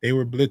 They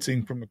were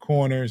blitzing from the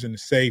corners and the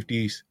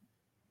safeties,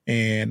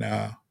 and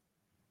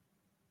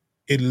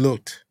it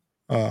looked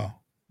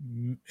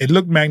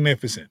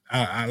magnificent.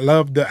 I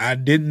loved the. I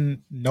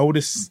didn't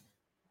notice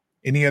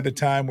any other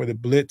time where the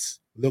blitz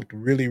looked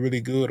really, really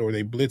good, or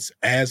they blitzed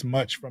as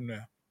much from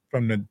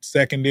the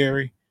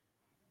secondary,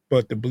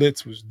 but the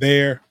blitz was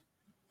there.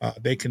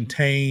 They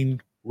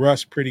contained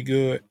Russ pretty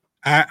good.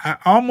 I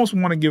almost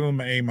want to give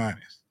them an A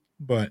minus,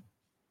 but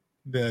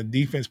the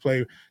defense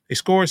played. They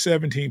scored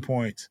 17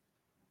 points,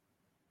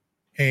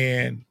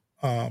 and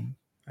I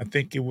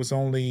think it was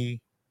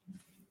only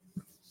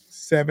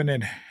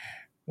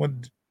what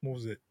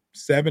was it?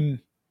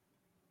 7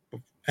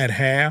 at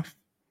half.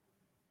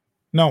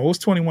 No, it was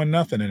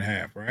 21-0 at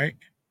half, right?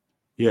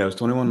 Yeah, it was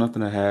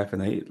 21-0 at half,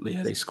 and they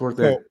scored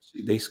So, that.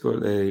 They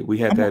scored. We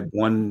had that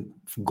one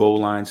goal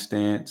line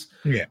stance.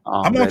 Yeah,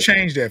 I'm gonna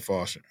change that,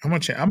 Foster. I'm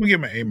gonna give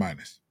them an A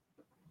minus.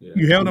 Yeah.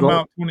 You held them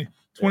out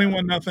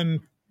 21-0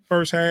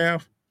 first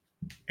half,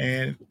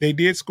 and they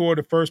did score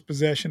the first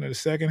possession of the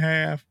second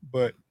half,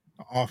 but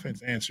the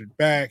offense answered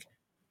back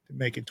to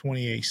make it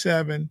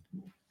 28-7.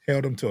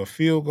 Held them to a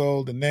field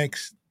goal the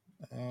next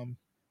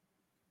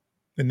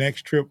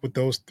trip with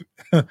those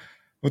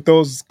with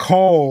those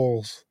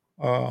calls.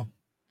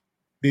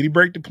 Did he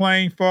break the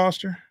plane,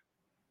 Foster?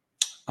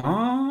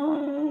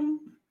 I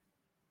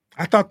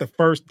thought the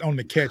first on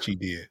the catch he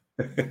did.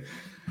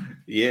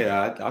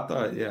 Yeah, I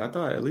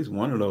thought at least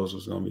one of those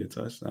was going to be a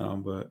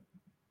touchdown. But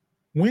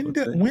when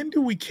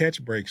do we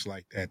catch breaks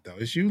like that though?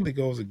 It usually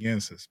goes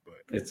against us, but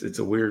it's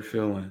a weird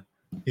feeling.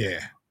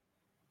 Yeah,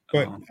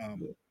 but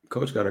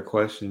Coach got a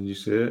question. You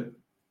said,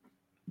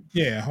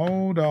 yeah.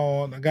 Hold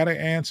on, I got to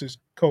answer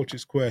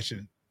Coach's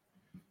question.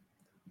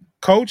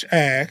 Coach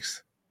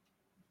asks,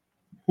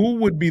 who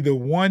would be the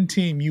one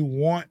team you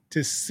want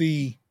to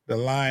see the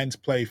Lions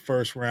play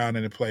first round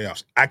in the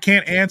playoffs? I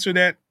can't answer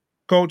that,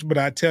 Coach, but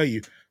I tell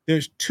you,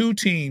 there's two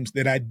teams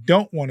that I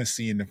don't want to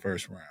see in the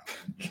first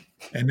round,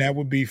 and that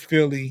would be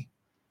Philly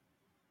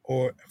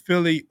or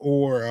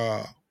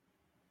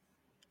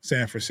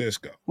San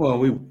Francisco. Well,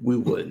 we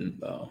wouldn't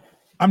though.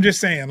 I'm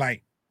just saying,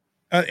 like,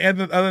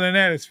 other than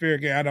that, it's fair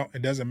game.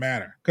 It doesn't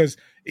matter, because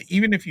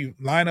even if you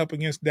line up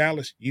against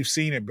Dallas, you've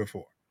seen it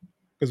before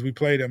because we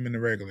played them in the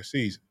regular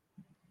season.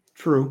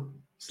 True.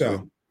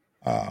 So,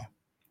 I'll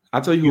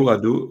tell you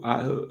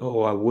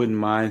who I wouldn't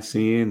mind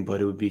seeing,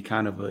 but it would be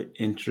kind of an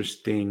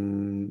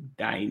interesting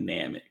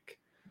dynamic,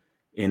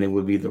 and it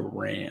would be the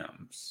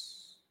Rams.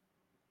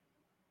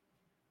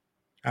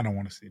 I don't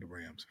want to see the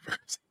Rams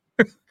first.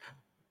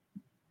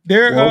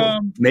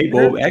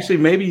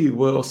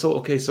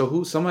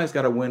 So somebody's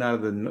got to win out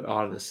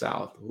of the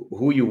South.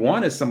 Who you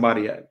want is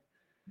somebody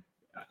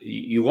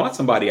you want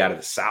somebody out of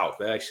the South,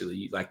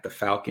 actually, like the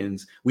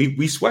Falcons.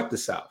 We swept the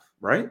South,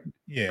 right?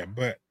 Yeah,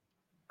 but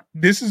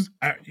this is,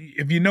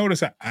 if you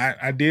notice,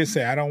 I did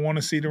say I don't want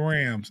to see the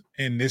Rams,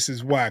 and this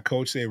is why.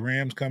 Coach said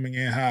Rams coming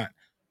in hot.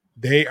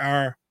 They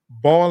are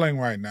balling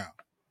right now,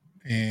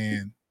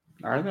 and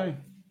are they?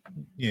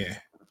 Yeah.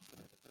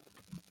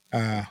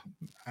 I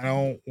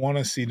don't want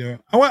to see them.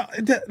 Well,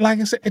 like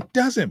I said, it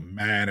doesn't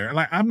matter.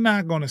 Like, I'm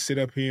not going to sit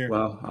up here.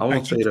 Well, I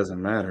won't say it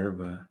doesn't matter,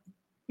 but.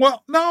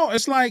 Well, no,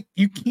 it's like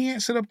you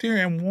can't sit up there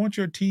and want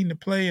your team to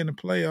play in the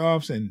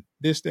playoffs and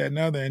this, that, and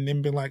other, and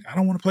then be like, I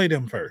don't want to play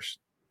them first.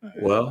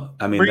 Well,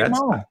 I mean,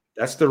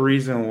 that's the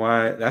reason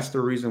why. That's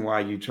the reason why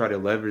you try to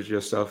leverage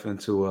yourself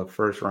into a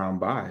first round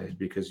bye, is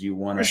because you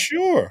want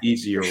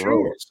easier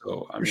road.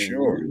 So I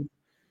mean,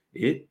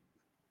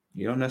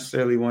 you don't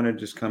necessarily want to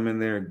just come in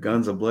there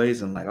guns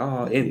a-blazing like,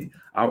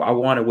 I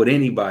want it with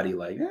anybody.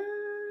 Like,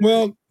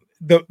 Well,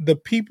 the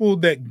people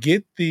that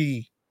get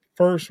the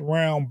first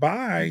round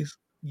buys,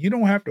 you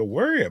don't have to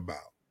worry about.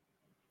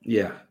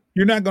 Yeah.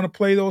 You're not going to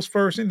play those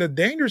first. And the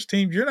dangerous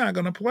teams, you're not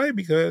going to play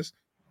because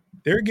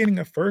they're getting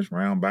a first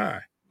round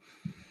bye.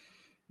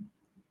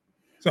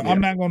 So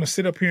I'm not going to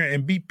sit up here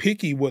and be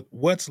picky with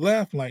what's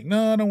left. Like,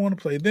 no, I don't want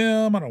to play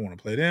them. I don't want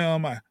to play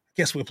them. I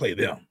guess we'll play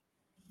them.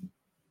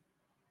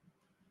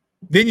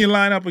 Then you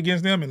line up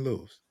against them and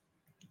lose.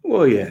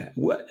 Well, yeah,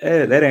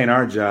 that ain't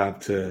our job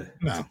to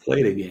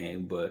play the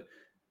game, but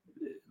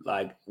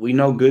like, we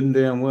know good and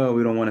damn well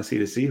we don't want to see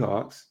the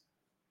Seahawks.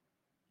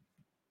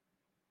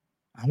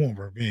 I want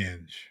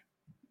revenge.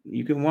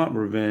 You can want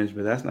revenge,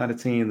 but that's not a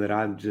team that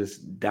I'm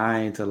just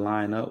dying to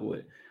line up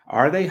with.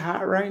 Are they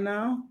hot right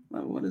now?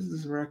 Like, what is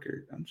this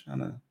record? I'm trying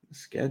to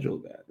schedule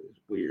that. It's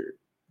weird.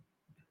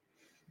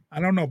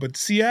 I don't know, but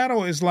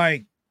Seattle is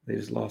like, they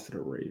just lost to the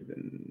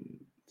Ravens.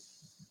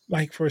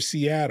 Like, for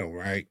Seattle,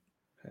 right?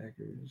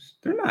 Packers.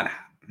 They're not.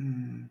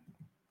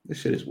 This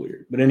shit is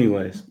weird. But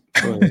anyways,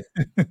 go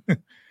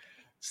ahead.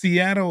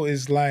 Seattle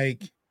is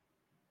like,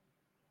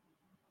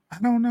 I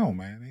don't know,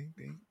 man.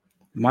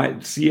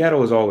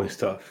 Seattle is always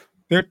tough.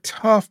 They're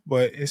tough,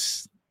 but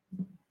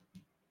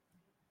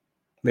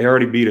they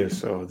already beat us,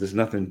 so there's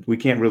nothing. We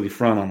can't really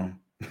front on them.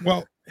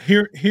 Well,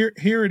 here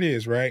it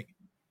is, right?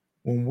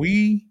 When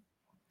we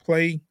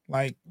play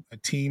like a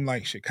team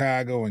like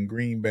Chicago and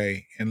Green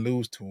Bay and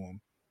lose to them,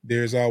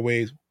 there's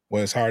always,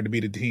 well, it's hard to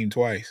beat a team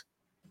twice.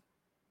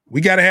 We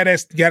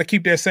gotta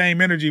keep that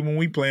same energy when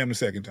we play them the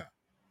second time.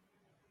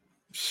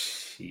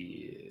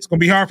 Shit. It's gonna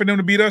be hard for them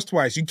to beat us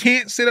twice. You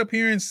can't sit up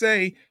here and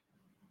say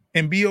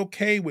and be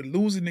okay with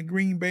losing to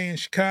Green Bay and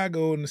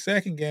Chicago in the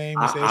second game.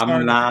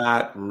 I'm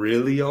not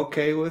really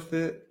okay with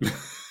it.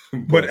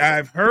 but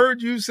I've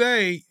heard you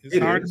say it's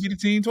hard to beat a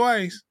team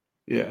twice.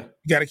 Yeah.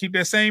 You got to keep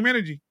that same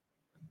energy.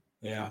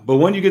 Yeah. But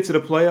when you get to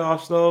the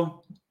playoffs,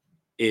 though,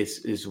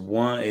 it's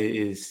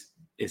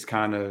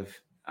kind of,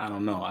 I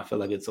don't know. I feel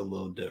like it's a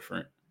little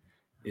different.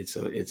 It's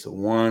a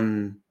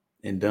one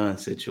and done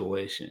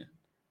situation.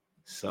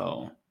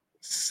 So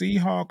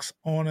Seahawks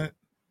on it.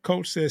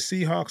 Coach says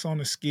Seahawks on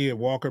the skid.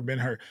 Walker been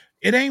hurt.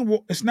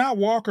 It's not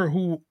Walker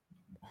who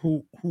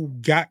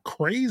got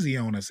crazy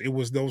on us. It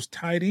was those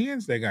tight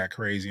ends that got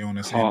crazy on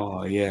us.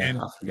 I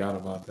forgot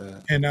about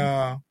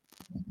that.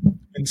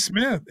 And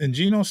Smith and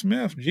Geno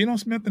Smith. Geno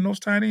Smith and those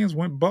tight ends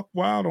went buck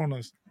wild on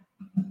us.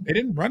 They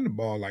didn't run the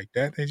ball like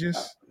that. They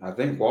just. I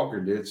think Walker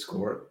did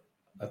score.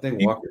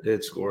 Walker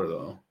did score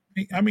though.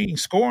 I mean,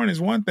 scoring is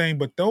one thing,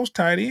 but those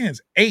tight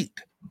ends, 8.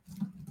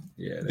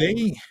 Yeah,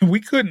 we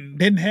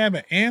didn't have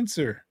an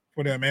answer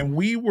for them, and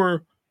we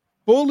were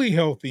fully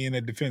healthy in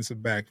the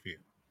defensive backfield.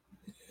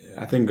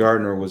 I think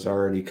Gardner was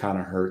already kind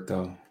of hurt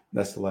though.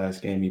 That's the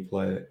last game he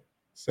played.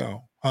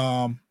 So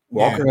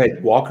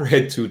Walker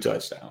had 2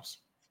 touchdowns.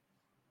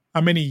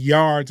 How many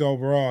yards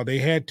overall? They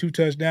had 2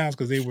 touchdowns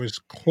because they was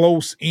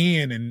close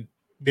in and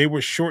they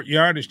were short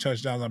yardage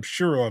touchdowns, I'm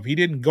sure of. He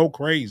didn't go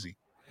crazy.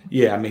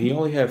 Yeah, I mean, he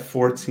only had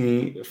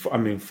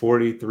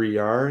 43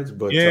 yards,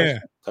 but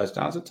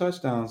touchdowns are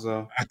touchdowns,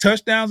 though.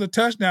 Touchdowns are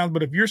touchdowns,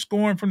 but if you're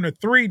scoring from the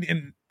 3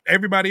 and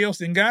everybody else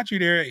didn't got you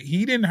there,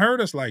 he didn't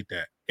hurt us like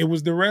that. It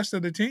was the rest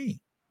of the team.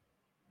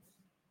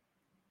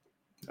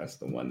 That's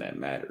the one that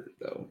mattered,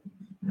 though.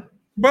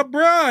 But,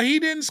 bruh, he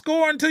didn't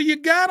score until you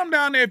got him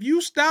down there. If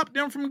you stopped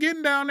him from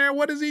getting down there,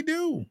 what does he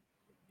do?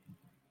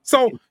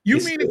 So you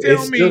mean to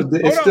tell me,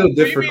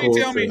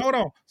 hold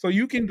on. So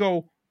you can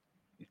go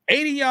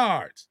 80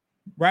 yards,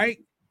 right?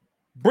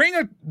 Bring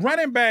a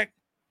running back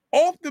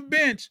off the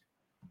bench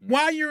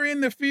while you're in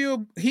the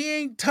field. He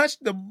ain't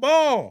touched the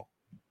ball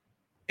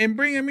and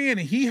bring him in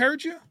and he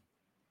hurt you?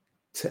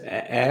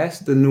 To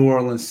ask the New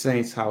Orleans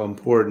Saints how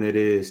important it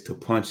is to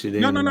punch it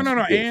in. No.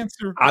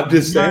 Answer. I'm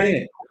just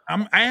saying.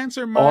 I'm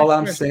answering my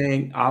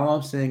question. All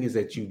I'm saying is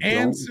that you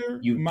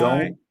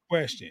don't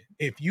question.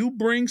 If you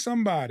bring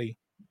somebody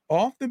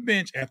off the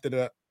bench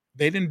after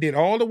they did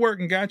all the work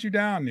and got you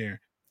down there,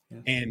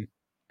 and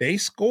they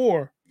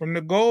score from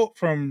the goal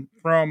from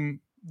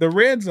the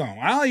red zone.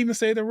 I'll even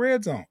say the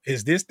red zone.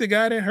 Is this the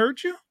guy that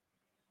hurt you?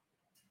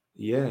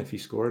 Yeah, if he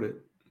scored it.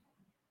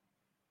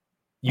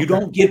 You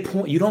don't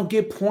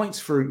get points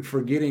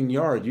for getting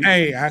yards.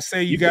 I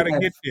say you got to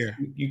get there.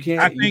 You can't.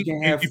 I think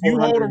if you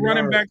hold a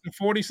running back to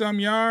 40-some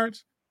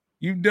yards,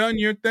 you've done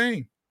your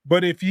thing.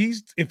 But if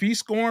he's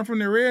scoring from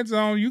the red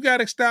zone, you got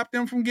to stop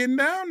them from getting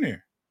down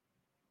there.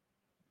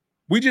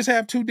 We just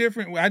have 2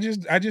 different. I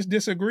just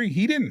disagree.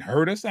 He didn't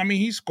hurt us. I mean,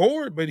 he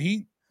scored, but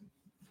the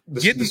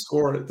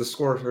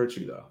score hurt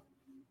you though.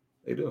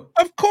 They do.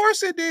 Of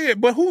course it did.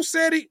 But who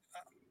said he?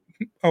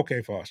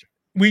 Okay, Foster.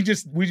 We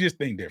just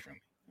think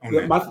differently.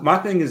 My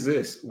thing is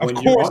this: when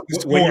you're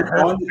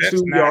on the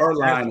 2-yard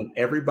line and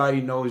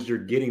everybody knows you're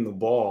getting the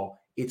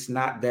ball, it's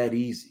not that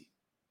easy.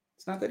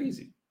 It's not that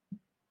easy.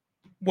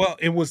 Well,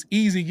 it was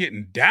easy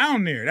getting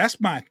down there. That's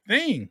my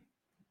thing.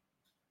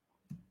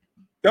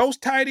 Those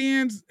tight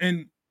ends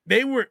and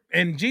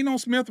Geno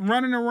Smith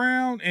running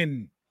around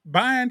and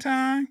buying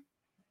time,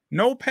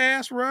 no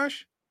pass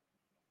rush.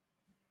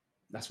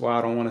 That's why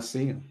I don't want to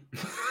see him.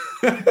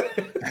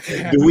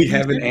 Do we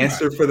have an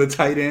answer for the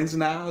tight ends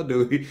now?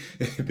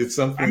 Did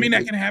something? I mean,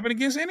 that can happen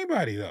against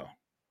anybody, though.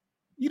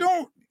 You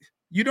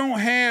don't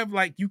have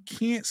you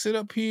can't sit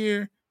up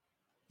here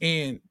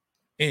and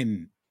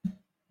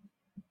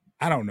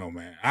I don't know,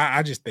 man.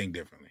 I just think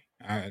differently.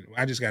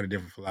 I just got a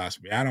different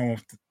philosophy. I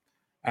don't.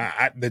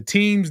 The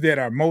teams that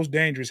are most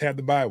dangerous have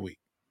the bye week.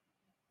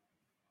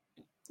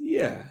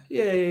 Yeah.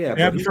 They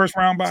have the first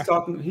round bye.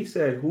 He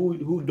said,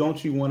 "Who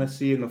don't you want to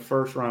see in the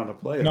first round of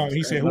playoffs?" No,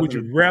 he said, "Who would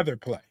you rather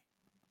play?"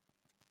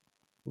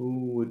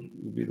 Who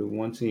would be the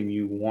one team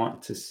you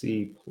want to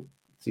see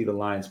the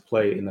Lions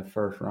play in the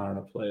first round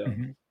of playoffs?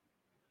 Mm-hmm.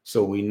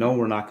 So we know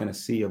we're not going to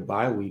see a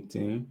bye week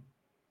team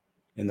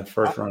in the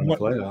first round of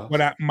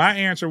playoffs. My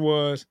answer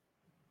was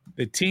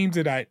the teams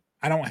that I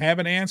don't have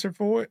an answer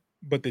for it,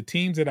 but the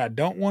teams that I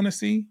don't want to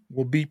see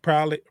will be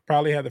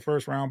probably have the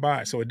first round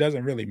bye. So it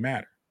doesn't really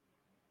matter.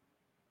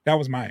 That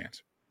was my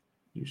answer.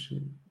 You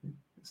should.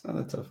 It's not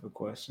that tough of a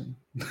question.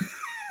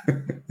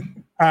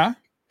 Huh?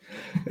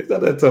 It's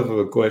not that tough of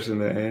a question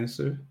to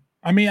answer.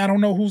 I mean, I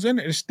don't know who's in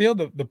it. It's still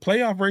the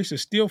playoff race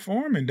is still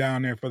forming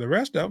down there for the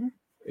rest of them.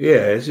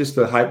 Yeah, it's just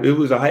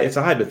it's a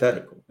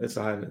hypothetical. It's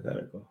a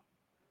hypothetical.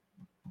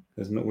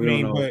 We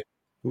don't know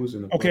who's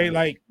in the playoff.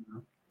 Okay,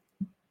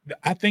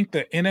 I think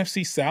the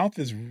NFC South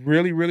is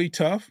really, really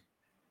tough.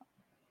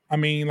 I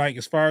mean, like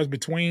as far as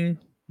between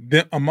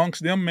them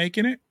amongst them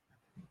making it,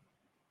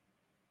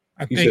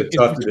 I You think said it's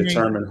tough to between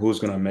determine who's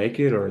gonna make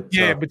it or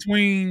yeah, tough?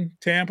 between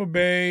Tampa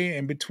Bay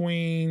and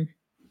between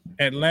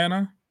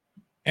Atlanta,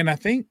 and I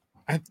think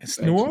it's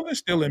New Eventually. Orleans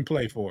still in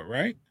play for it,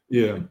 right?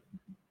 Yeah.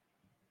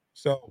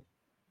 So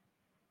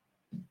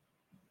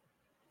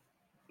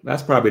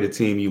That's probably the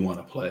team you want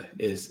to play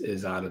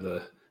is out of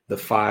the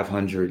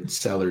 500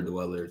 cellar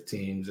dweller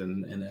teams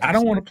in I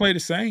don't want NFC. to play the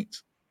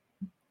Saints.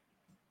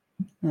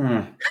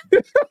 Hmm.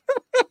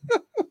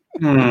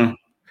 Hmm.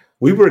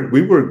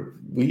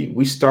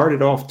 We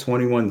started off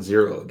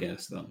 21-0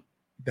 against them.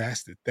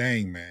 That's the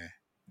thing, man.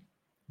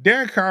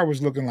 Derek Carr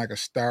was looking like a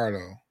star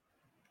though.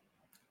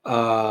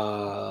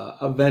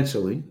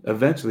 Eventually,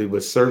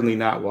 but certainly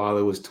not while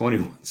it was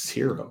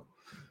 21-0.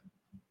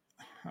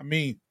 I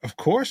mean, of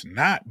course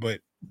not, but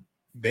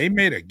they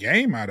made a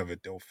game out of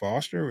it though,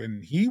 Foster,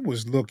 and he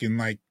was looking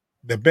like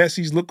the best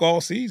he's looked all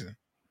season.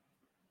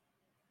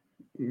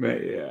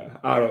 Yeah,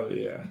 I don't.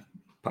 Yeah,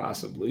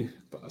 possibly.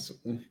 The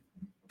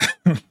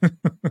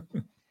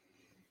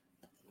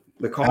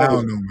I call was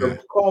don't know, the man.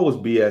 call was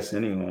BS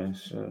anyway.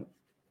 So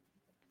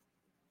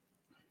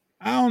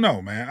I don't know,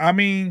 man. I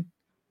mean,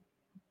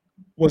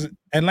 was it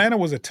Atlanta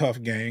was a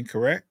tough game,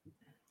 correct?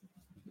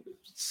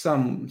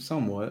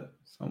 somewhat.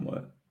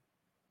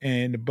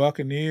 And the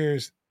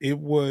Buccaneers, It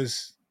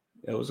was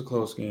a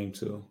close game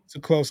too. it's a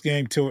close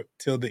game till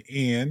the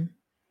end.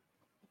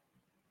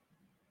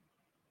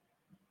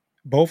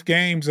 Both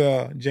games,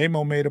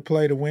 J-Mo made a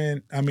play to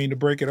win. I mean, to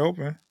break it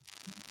open.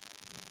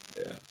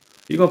 Yeah,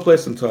 you're gonna play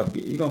some tough.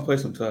 You're gonna play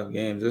some tough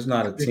games. There's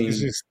not I a think it's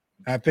team. just,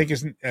 I think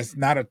it's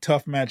not a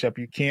tough matchup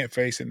you can't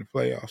face in the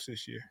playoffs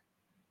this year.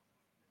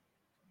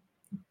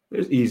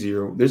 There's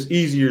easier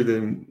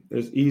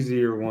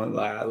one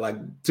like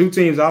two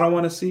teams I don't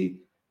want to see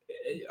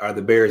are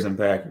the Bears and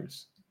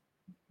Packers.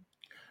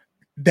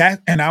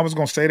 That and I was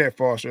gonna say that,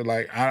 Foster.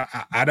 Like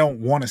I don't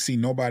want to see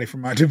nobody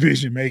from my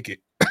division make it.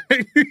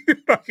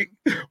 Like,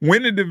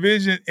 win the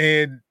division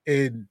and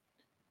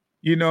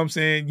you know what I'm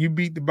saying, you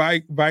beat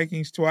the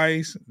Vikings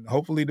twice.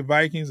 Hopefully the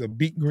Vikings will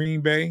beat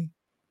Green Bay,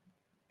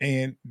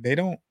 and they're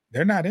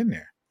not in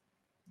there.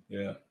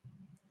 Yeah.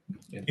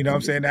 You know what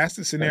I'm saying? That's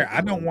the scenario.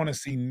 I don't want to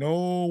see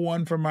no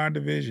one from our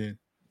division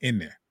in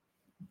there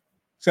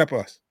except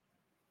us.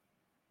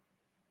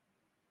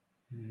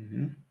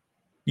 Mm-hmm.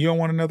 You don't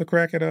want another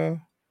crack at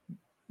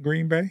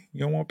Green Bay?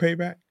 You don't want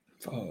payback?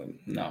 Oh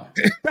no.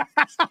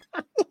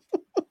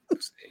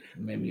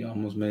 Maybe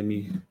almost made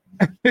me.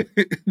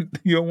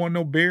 You don't want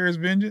no Bears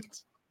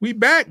vengeance? We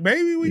back,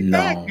 baby. We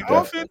back. No, The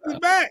offense definitely is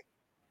not. back.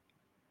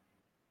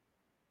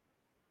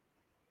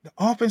 The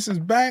offense is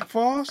back,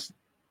 Foss.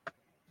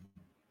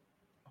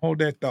 Hold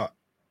that thought.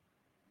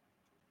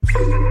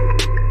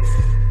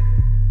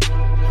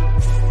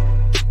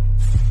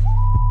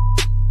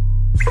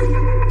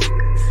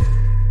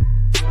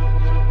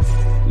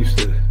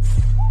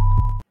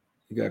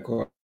 You got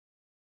caught.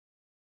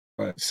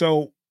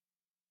 So,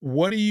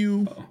 what do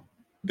you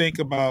think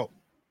about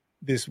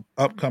this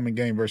upcoming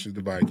game versus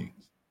the Vikings?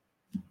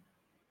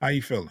 How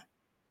you feeling?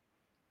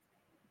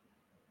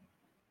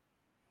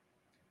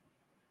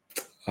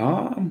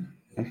 I'm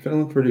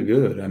feeling pretty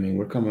good. I mean,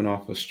 we're coming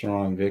off a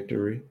strong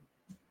victory.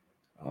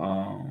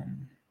 I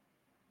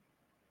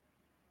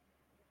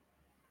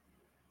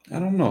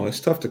don't know. It's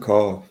tough to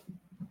call.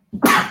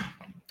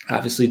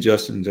 Obviously,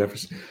 Justin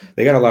Jefferson.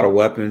 They got a lot of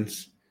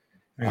weapons.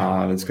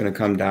 It's going to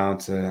come down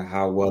to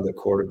how well their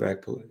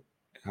quarterback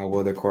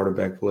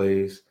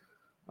plays.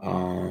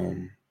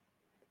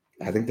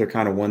 I think they're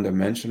kind of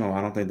one-dimensional.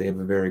 I don't think they have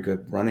a very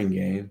good running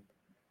game,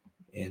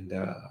 and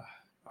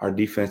our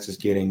defense is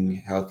getting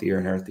healthier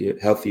and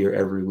healthier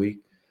every week.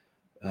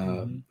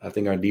 I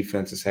think our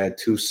defense has had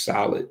two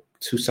solid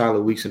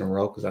weeks in a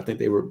row because I think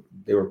they were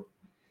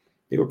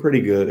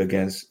pretty good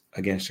against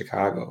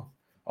Chicago,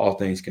 all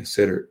things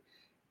considered.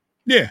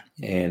 Yeah,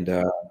 and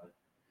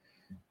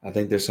I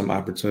think there's some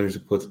opportunities to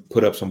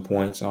put up some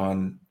points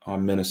on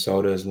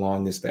Minnesota as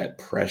long as that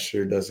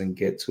pressure doesn't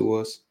get to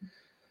us,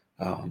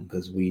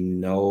 because we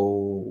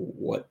know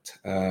what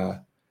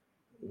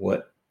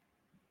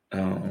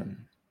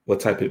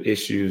type of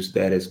issues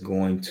that is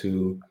going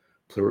to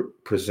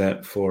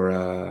present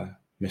for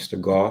Mr.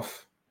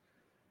 Goff,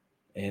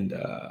 and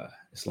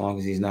as long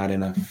as he's not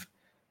in a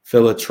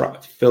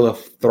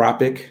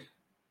philanthropic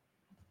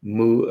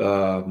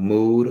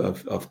mood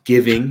of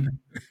giving,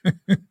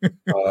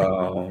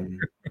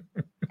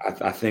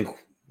 I think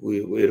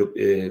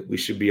we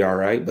should be all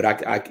right. But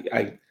I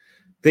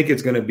think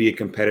it's going to be a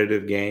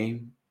competitive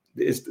game.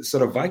 So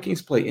the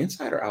Vikings play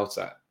inside or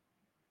outside?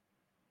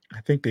 I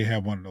think they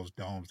have one of those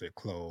domes that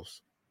close.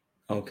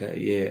 Okay,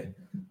 yeah.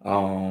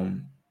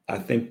 I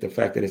think the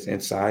fact that it's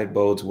inside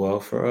bodes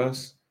well for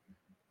us.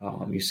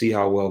 You see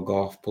how well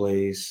Goff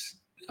plays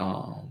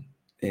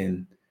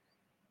in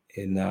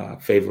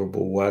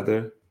favorable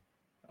weather,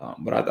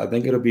 but I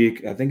think it'll be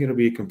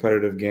a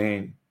competitive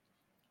game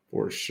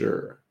for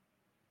sure.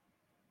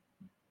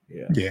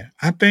 Yeah.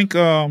 I think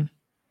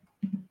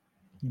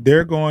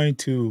they're going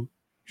to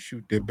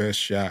shoot their best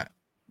shot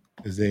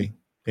because they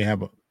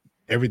have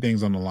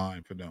everything's on the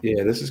line for them.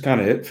 Yeah, this is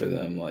kind of it for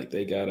them. Like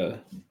they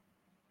gotta,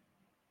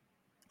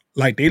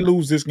 like they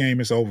lose this game,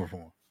 it's over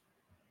for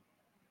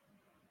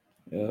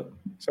them. Yep,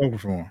 it's over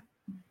for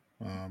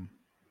them.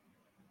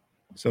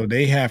 So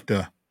they have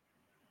to.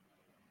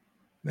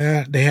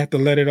 They have to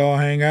let it all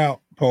hang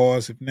out.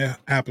 Pause if they're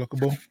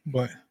applicable,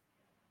 but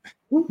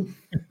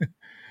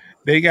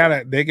they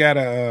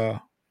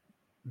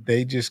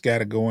just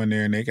gotta go in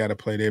there and they gotta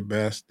play their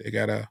best. They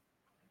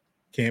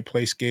can't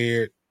play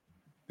scared.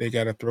 They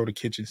gotta throw the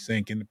kitchen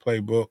sink in the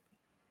playbook.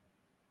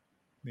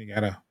 They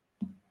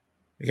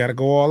gotta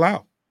go all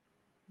out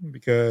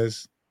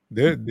because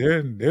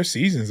their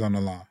season's on the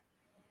line.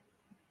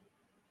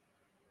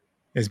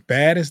 As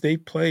bad as they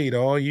played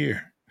all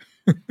year,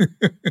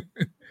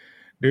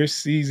 their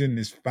season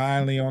is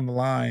finally on the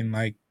line,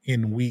 like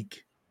in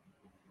week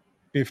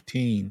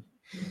 15.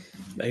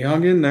 they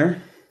hung in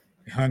there.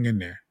 They hung in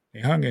there. They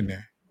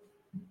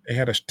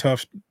had a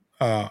tough,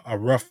 a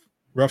rough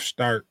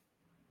start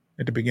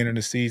at the beginning of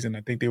the season.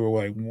 I think they were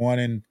like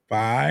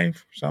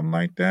 1-5, something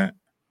like that.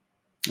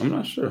 I'm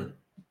not sure.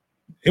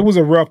 It was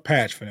a rough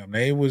patch for them.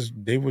 They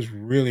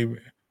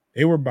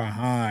were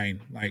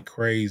behind like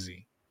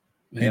crazy.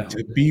 Yeah. And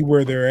to be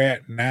where they're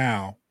at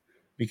now,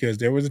 because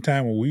there was a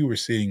time when we were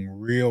sitting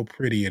real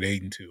pretty at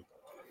 8-2.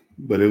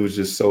 But it was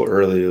just so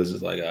early. It was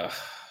just like,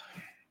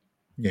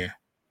 yeah,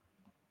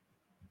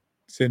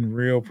 sitting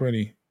real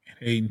pretty at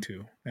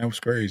 8-2. That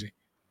was crazy.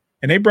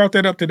 And they brought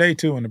that up today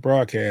too in the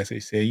broadcast. They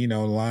said, the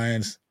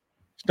Lions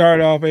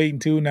started off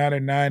 8-2, now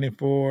they're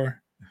 9-4.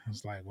 I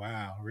was like,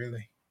 wow,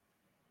 really?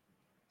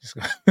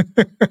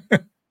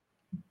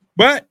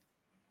 But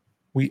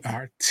we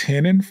are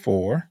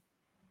 10-4.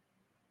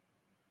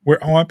 We're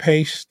on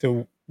pace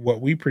to what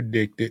we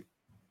predicted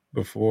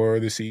before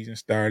the season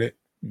started.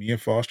 Me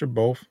and Foster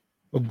both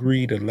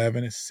agreed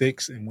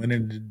 11-6 and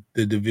winning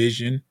the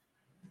division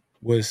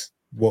was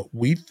what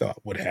we thought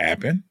would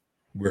happen.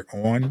 We're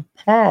on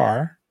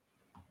par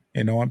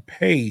and on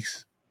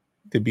pace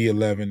to be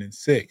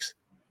 11-6.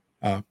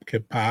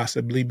 Could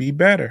possibly be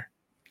better.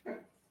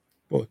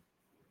 But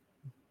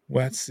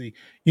let's see.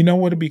 You know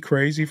what would be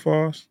crazy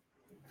for us?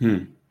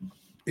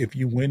 If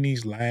you win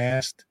these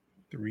last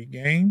 3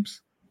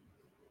 games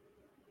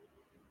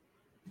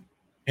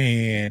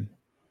and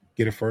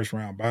get a first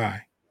round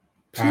bye.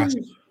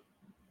 Possibly.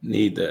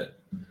 Need that.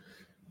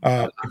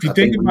 If you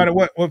think about it,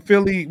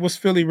 what's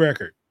Philly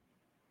record?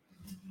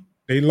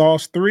 They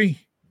lost 3.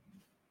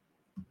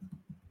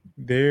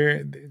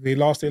 They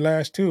lost their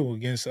last 2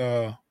 against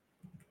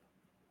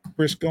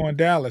Frisco and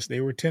Dallas. They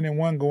were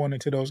 10-1 going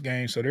into those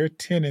games, so they're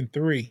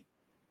 10-3.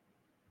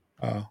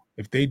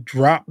 If they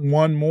drop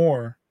one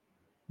more,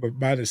 but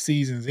by the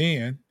season's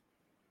end,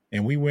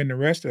 and we win the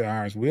rest of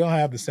ours, we'll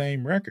have the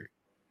same record.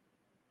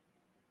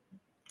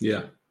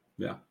 Yeah.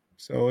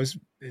 So it's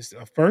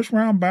a first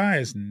round bye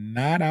is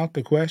not out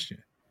the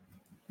question.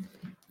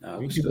 No,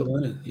 we still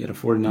in it. Yeah, the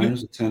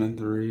 49ers are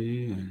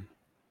 10-3, and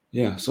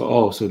yeah.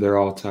 So they're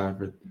all tied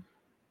for.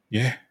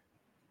 Yeah,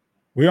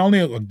 we're only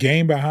a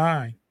game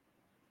behind.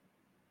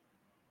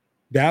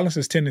 Dallas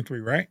is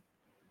 10-3, right?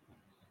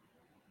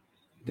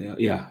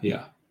 Yeah.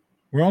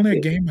 We're only a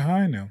game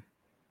behind them.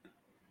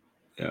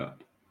 Yeah.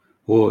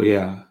 Well,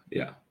 yeah.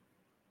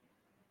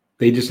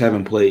 They just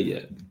haven't played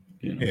yet.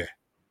 Yeah.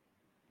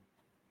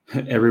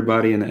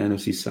 Everybody in the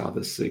NFC South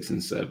is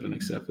 6-7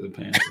 except for the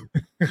Panthers.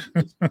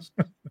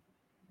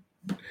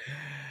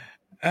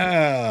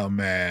 Oh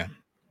man.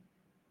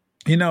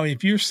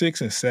 If you're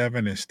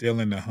 6-7 and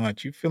still in the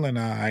hunt, you're feeling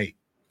all right.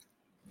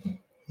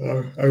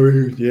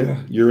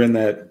 Yeah, you're in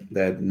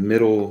that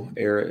middle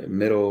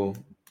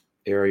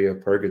area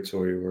of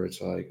purgatory where it's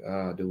like,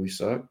 do we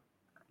suck?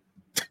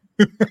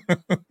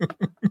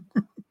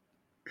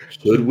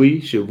 Should we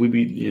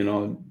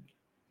be,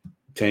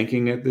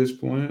 tanking at this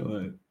point?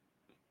 Like,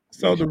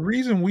 so the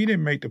reason we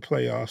didn't make the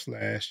playoffs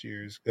last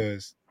year is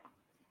because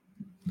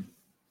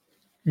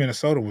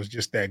Minnesota was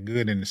just that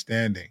good in the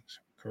standings,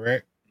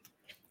 correct?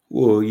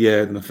 Well,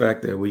 yeah, and the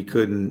fact that we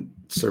couldn't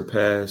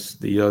surpass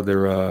the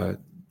other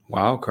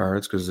wild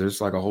cards because there's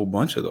like a whole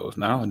bunch of those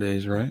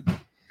nowadays, right?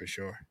 For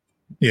sure.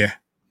 Yeah.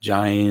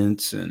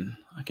 Giants and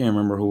I can't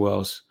remember who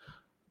else.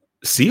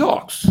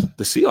 Seahawks.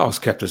 The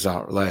Seahawks kept us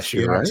out last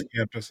year, right?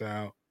 Kept us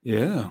out.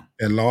 Yeah.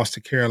 And lost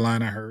to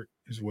Carolina hurt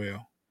as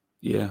well.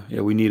 Yeah,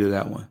 we needed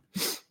that one.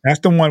 That's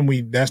the one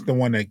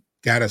that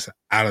got us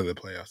out of the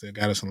playoffs. That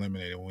got us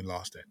eliminated when we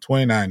lost that.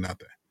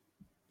 29-0.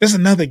 There's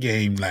another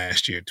game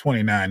last year,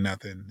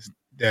 29-0.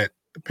 That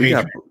the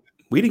Patriots.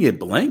 We didn't get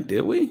blanked,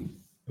 did we? It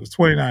was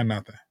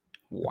 29-0.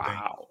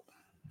 Wow.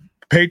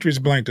 The Patriots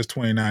blanked us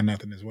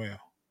 29-0 as well.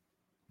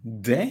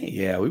 Dang,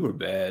 yeah, we were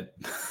bad.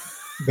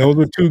 Those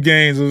were 2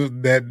 games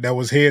that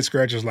was head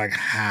scratchers. Like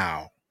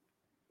how?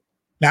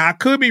 Now I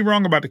could be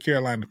wrong about the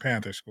Carolina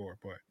Panthers score,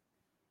 but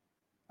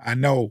I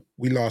know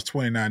we lost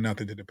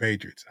 29-0 to the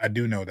Patriots. I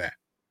do know that.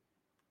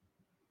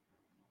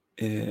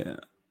 Yeah.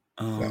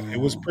 So it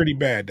was pretty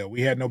bad though.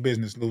 We had no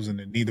business losing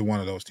to neither one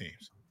of those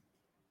teams.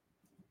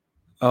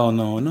 Oh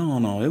no,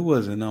 it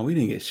wasn't. No, we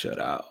didn't get shut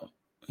out.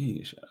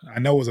 I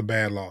know it was a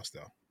bad loss,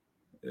 though.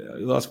 Yeah,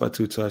 we lost by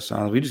 2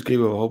 touchdowns. We just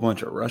gave up a whole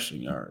bunch of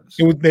rushing yards.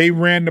 They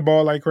ran the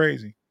ball like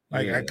crazy.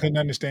 Like, I couldn't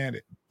understand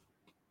it.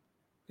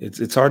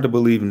 It's hard to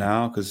believe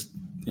now because,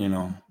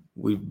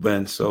 we've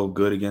been so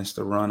good against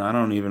the run. I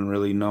don't even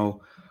really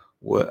know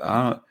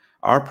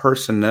our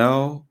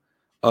personnel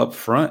up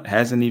front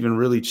hasn't even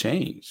really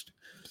changed.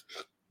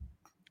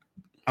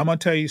 I'm gonna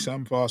tell you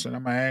something, Foster, and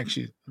I'm gonna ask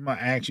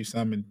you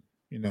something,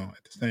 at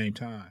the same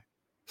time.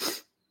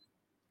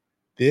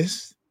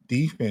 This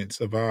defense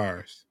of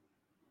ours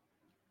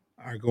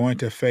are going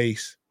to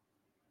face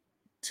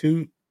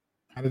 2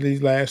 out of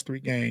these last 3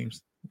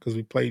 games, because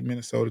we played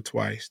Minnesota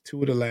twice.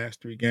 2 of the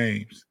last 3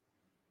 games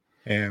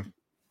have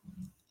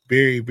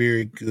very,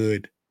 very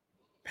good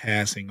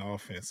passing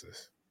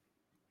offenses.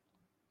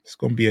 It's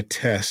going to be a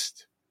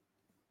test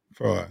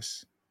for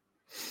us.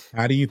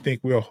 How do you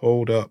think we'll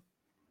hold up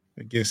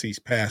against these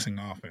passing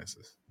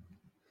offenses?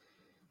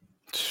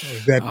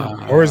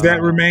 Or is that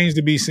remains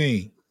to be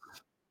seen?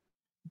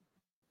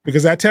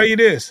 Because I tell you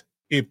this,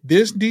 if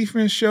this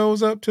defense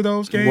shows up to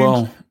those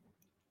games,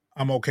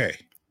 I'm okay.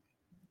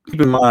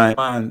 Keep in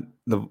mind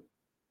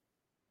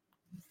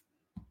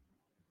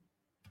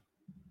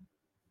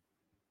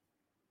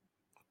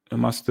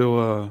am I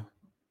still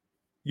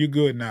you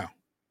good now?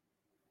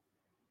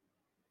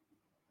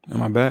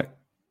 Am I back?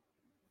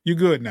 You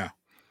good now?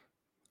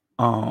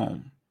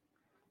 The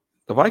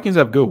Vikings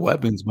have good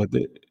weapons, but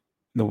the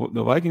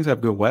Vikings have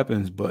good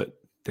weapons, but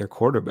their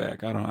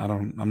quarterback,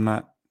 I'm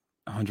not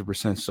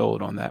 100%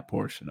 sold on that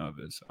portion of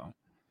it. So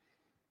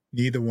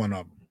neither one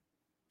of them,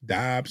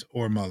 Dobbs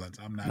or Mullins,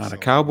 I'm not. The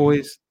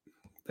Cowboys.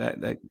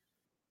 That.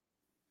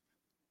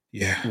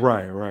 Yeah.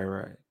 Right.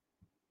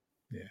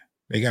 Yeah,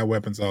 they got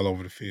weapons all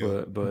over the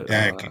field. But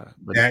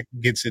Dak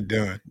gets it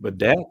done. But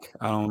Dak,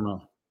 I don't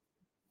know.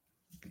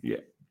 Yeah,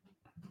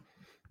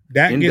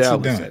 Dak gets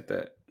it done. At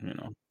that,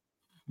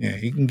 Yeah,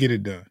 he can get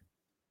it done.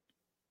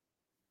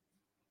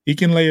 He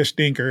can lay a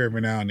stinker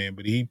every now and then,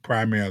 but he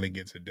primarily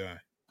gets it done.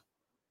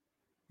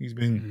 He's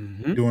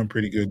been doing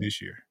pretty good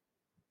this year,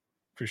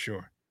 for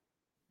sure.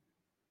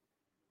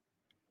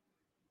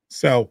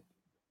 So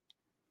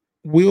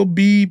we'll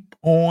be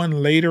on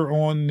later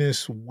on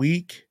this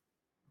week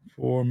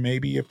for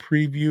maybe a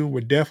preview.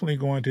 We're definitely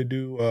going to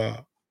do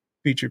a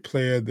featured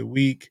player of the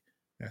week.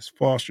 That's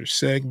Foster's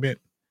segment,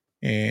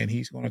 and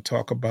he's going to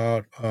talk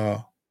about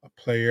a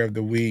player of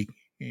the week.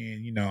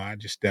 And, I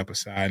just step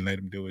aside and let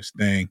him do his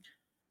thing.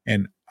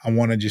 And I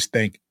want to just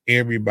thank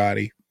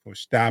everybody for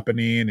stopping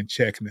in and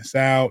checking us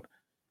out.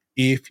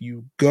 If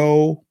you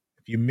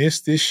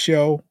miss this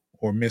show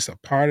or miss a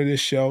part of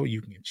this show,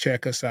 you can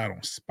check us out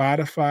on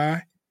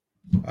Spotify,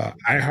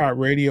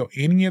 iHeartRadio,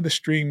 any of the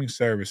streaming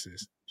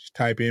services. Just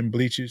type in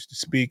Bleachers to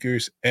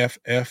Speakers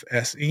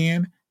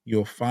FFSN.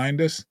 You'll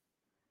find us.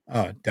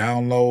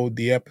 Download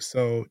the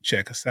episode.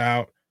 Check us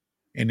out.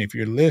 And if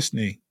you're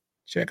listening,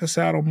 check us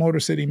out on Motor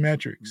City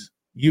Metrics.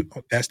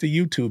 That's the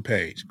YouTube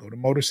page. Go to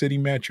Motor City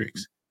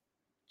Metrics.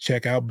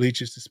 Check out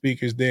Bleachers to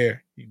Speakers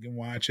there. You can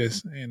watch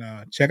us and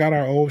check out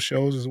our old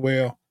shows as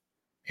well.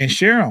 And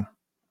share them.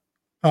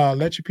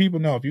 Let your people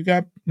know. If you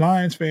got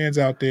Lions fans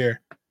out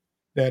there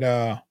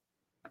that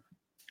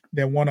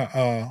want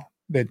to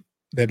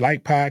that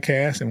like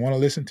podcasts and want to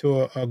listen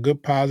to a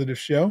good positive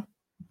show,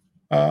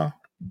 pass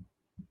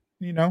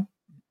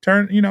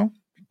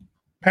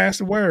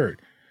the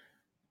word.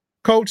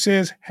 Coach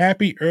says,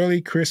 happy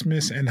early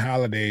Christmas and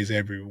holidays,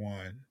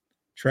 everyone.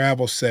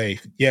 Travel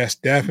safe. Yes,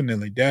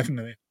 definitely.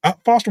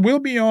 Foster, we'll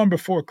be on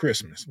before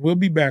Christmas. We'll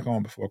be back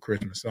on before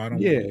Christmas. So I don't.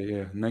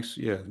 Yeah.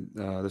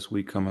 This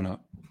week coming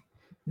up.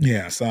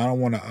 Yeah, so I don't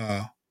want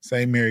to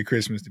say Merry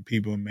Christmas to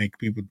people and make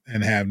people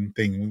and have them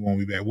think we won't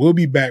be back. We'll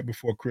be back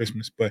before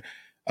Christmas, but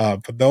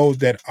for those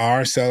that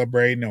are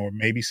celebrating or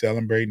maybe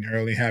celebrating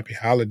early, happy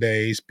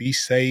holidays. Be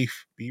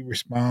safe. Be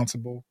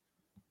responsible.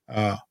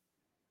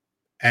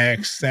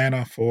 Ask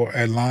Santa for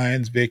a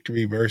Lions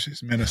victory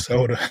versus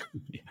Minnesota.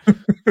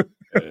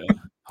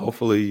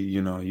 Hopefully,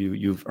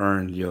 you've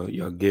earned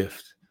your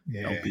gift.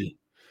 Yeah,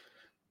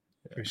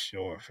 for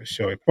sure.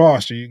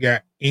 Foster, you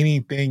got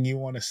anything you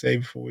want to say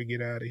before we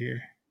get out of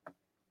here?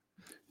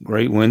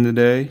 Great win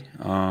today.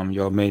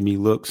 Y'all made me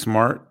look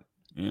smart.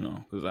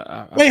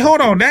 Because wait,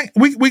 hold on. That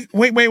wait.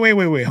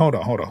 Hold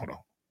on.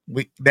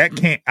 That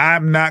can't.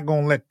 I'm not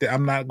gonna let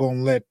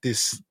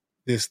this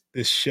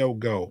show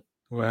go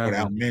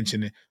without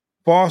mentioning.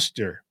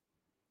 Foster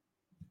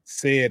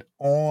said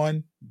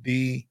on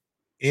the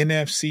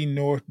NFC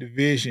North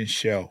Division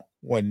show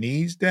what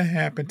needs to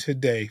happen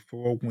today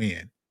for a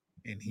win,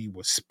 and he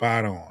was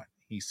spot on.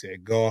 He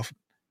said Goff.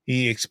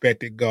 He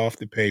expected Goff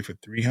to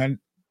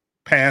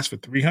pass for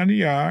 300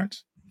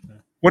 yards.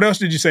 What else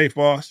did you say,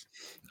 Foss?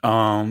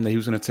 That he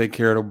was going to take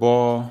care of the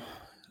ball.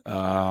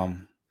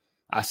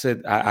 I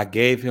said I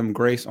gave him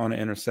grace on the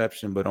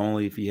interception, but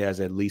only if he has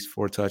at least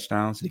 4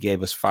 touchdowns. He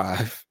gave us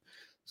 5.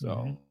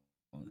 So,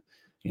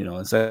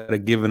 instead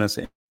of giving us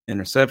an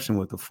interception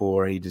with the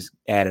 4, he just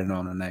added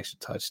on an extra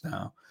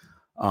touchdown.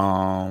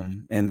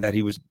 And that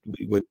he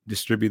would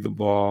distribute the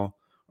ball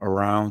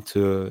around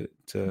to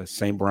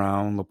St.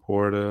 Brown,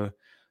 Laporta,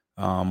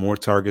 more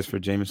targets for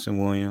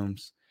Jameson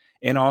Williams,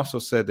 and also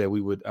said that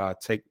we would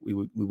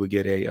we would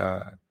get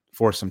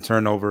force some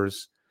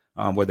turnovers,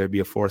 whether it be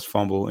a forced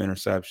fumble,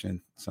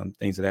 interception, some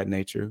things of that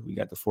nature. We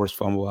got the forced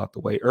fumble out the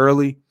way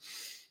early.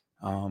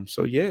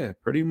 So yeah,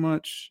 pretty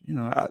much,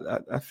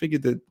 I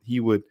figured that he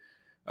would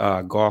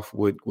Goff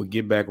would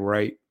get back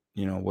right,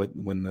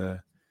 when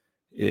the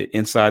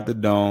inside the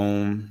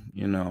dome,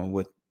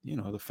 with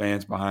the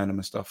fans behind him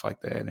and stuff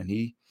like that, and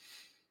he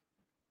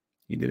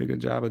did a good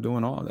job of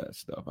doing all that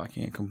stuff. I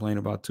can't complain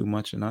about too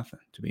much or nothing,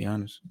 to be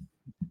honest.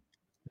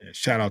 Yeah,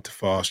 shout out to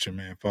Foster,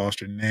 man.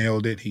 Foster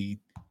nailed it. He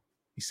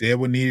said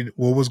what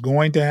was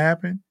going to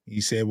happen. He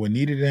said what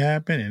needed to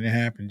happen, and it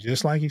happened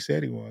just like he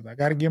said he was. I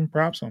got to give him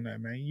props on that,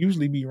 man. He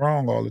usually be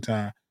wrong all the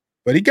time,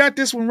 but he got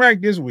this one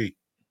right this week.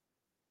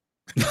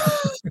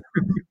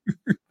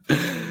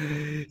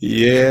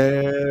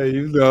 Yeah,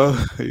 you know.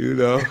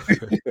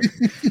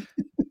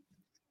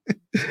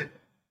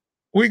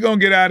 We're going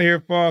to get out of here,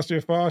 Foster.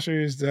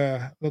 Foster is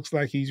looks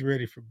like he's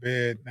ready for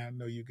bed. I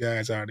know you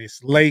guys are.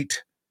 It's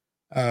late.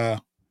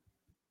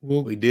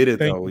 We did it,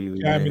 thank though. you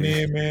for chiming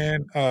in,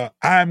 man.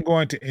 I'm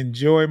going to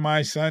enjoy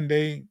my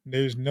Sunday.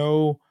 There's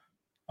no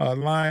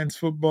Lions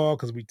football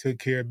because we took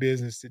care of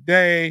business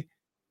today.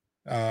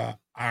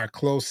 Our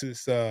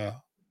closest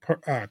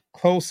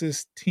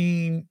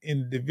team in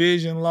the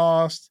division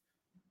lost,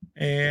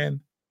 and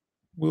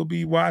we'll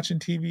be watching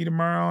TV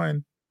tomorrow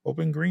and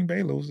hoping Green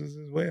Bay loses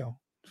as well.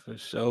 For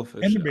sure.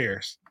 And the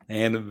Bears.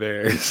 And the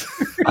Bears.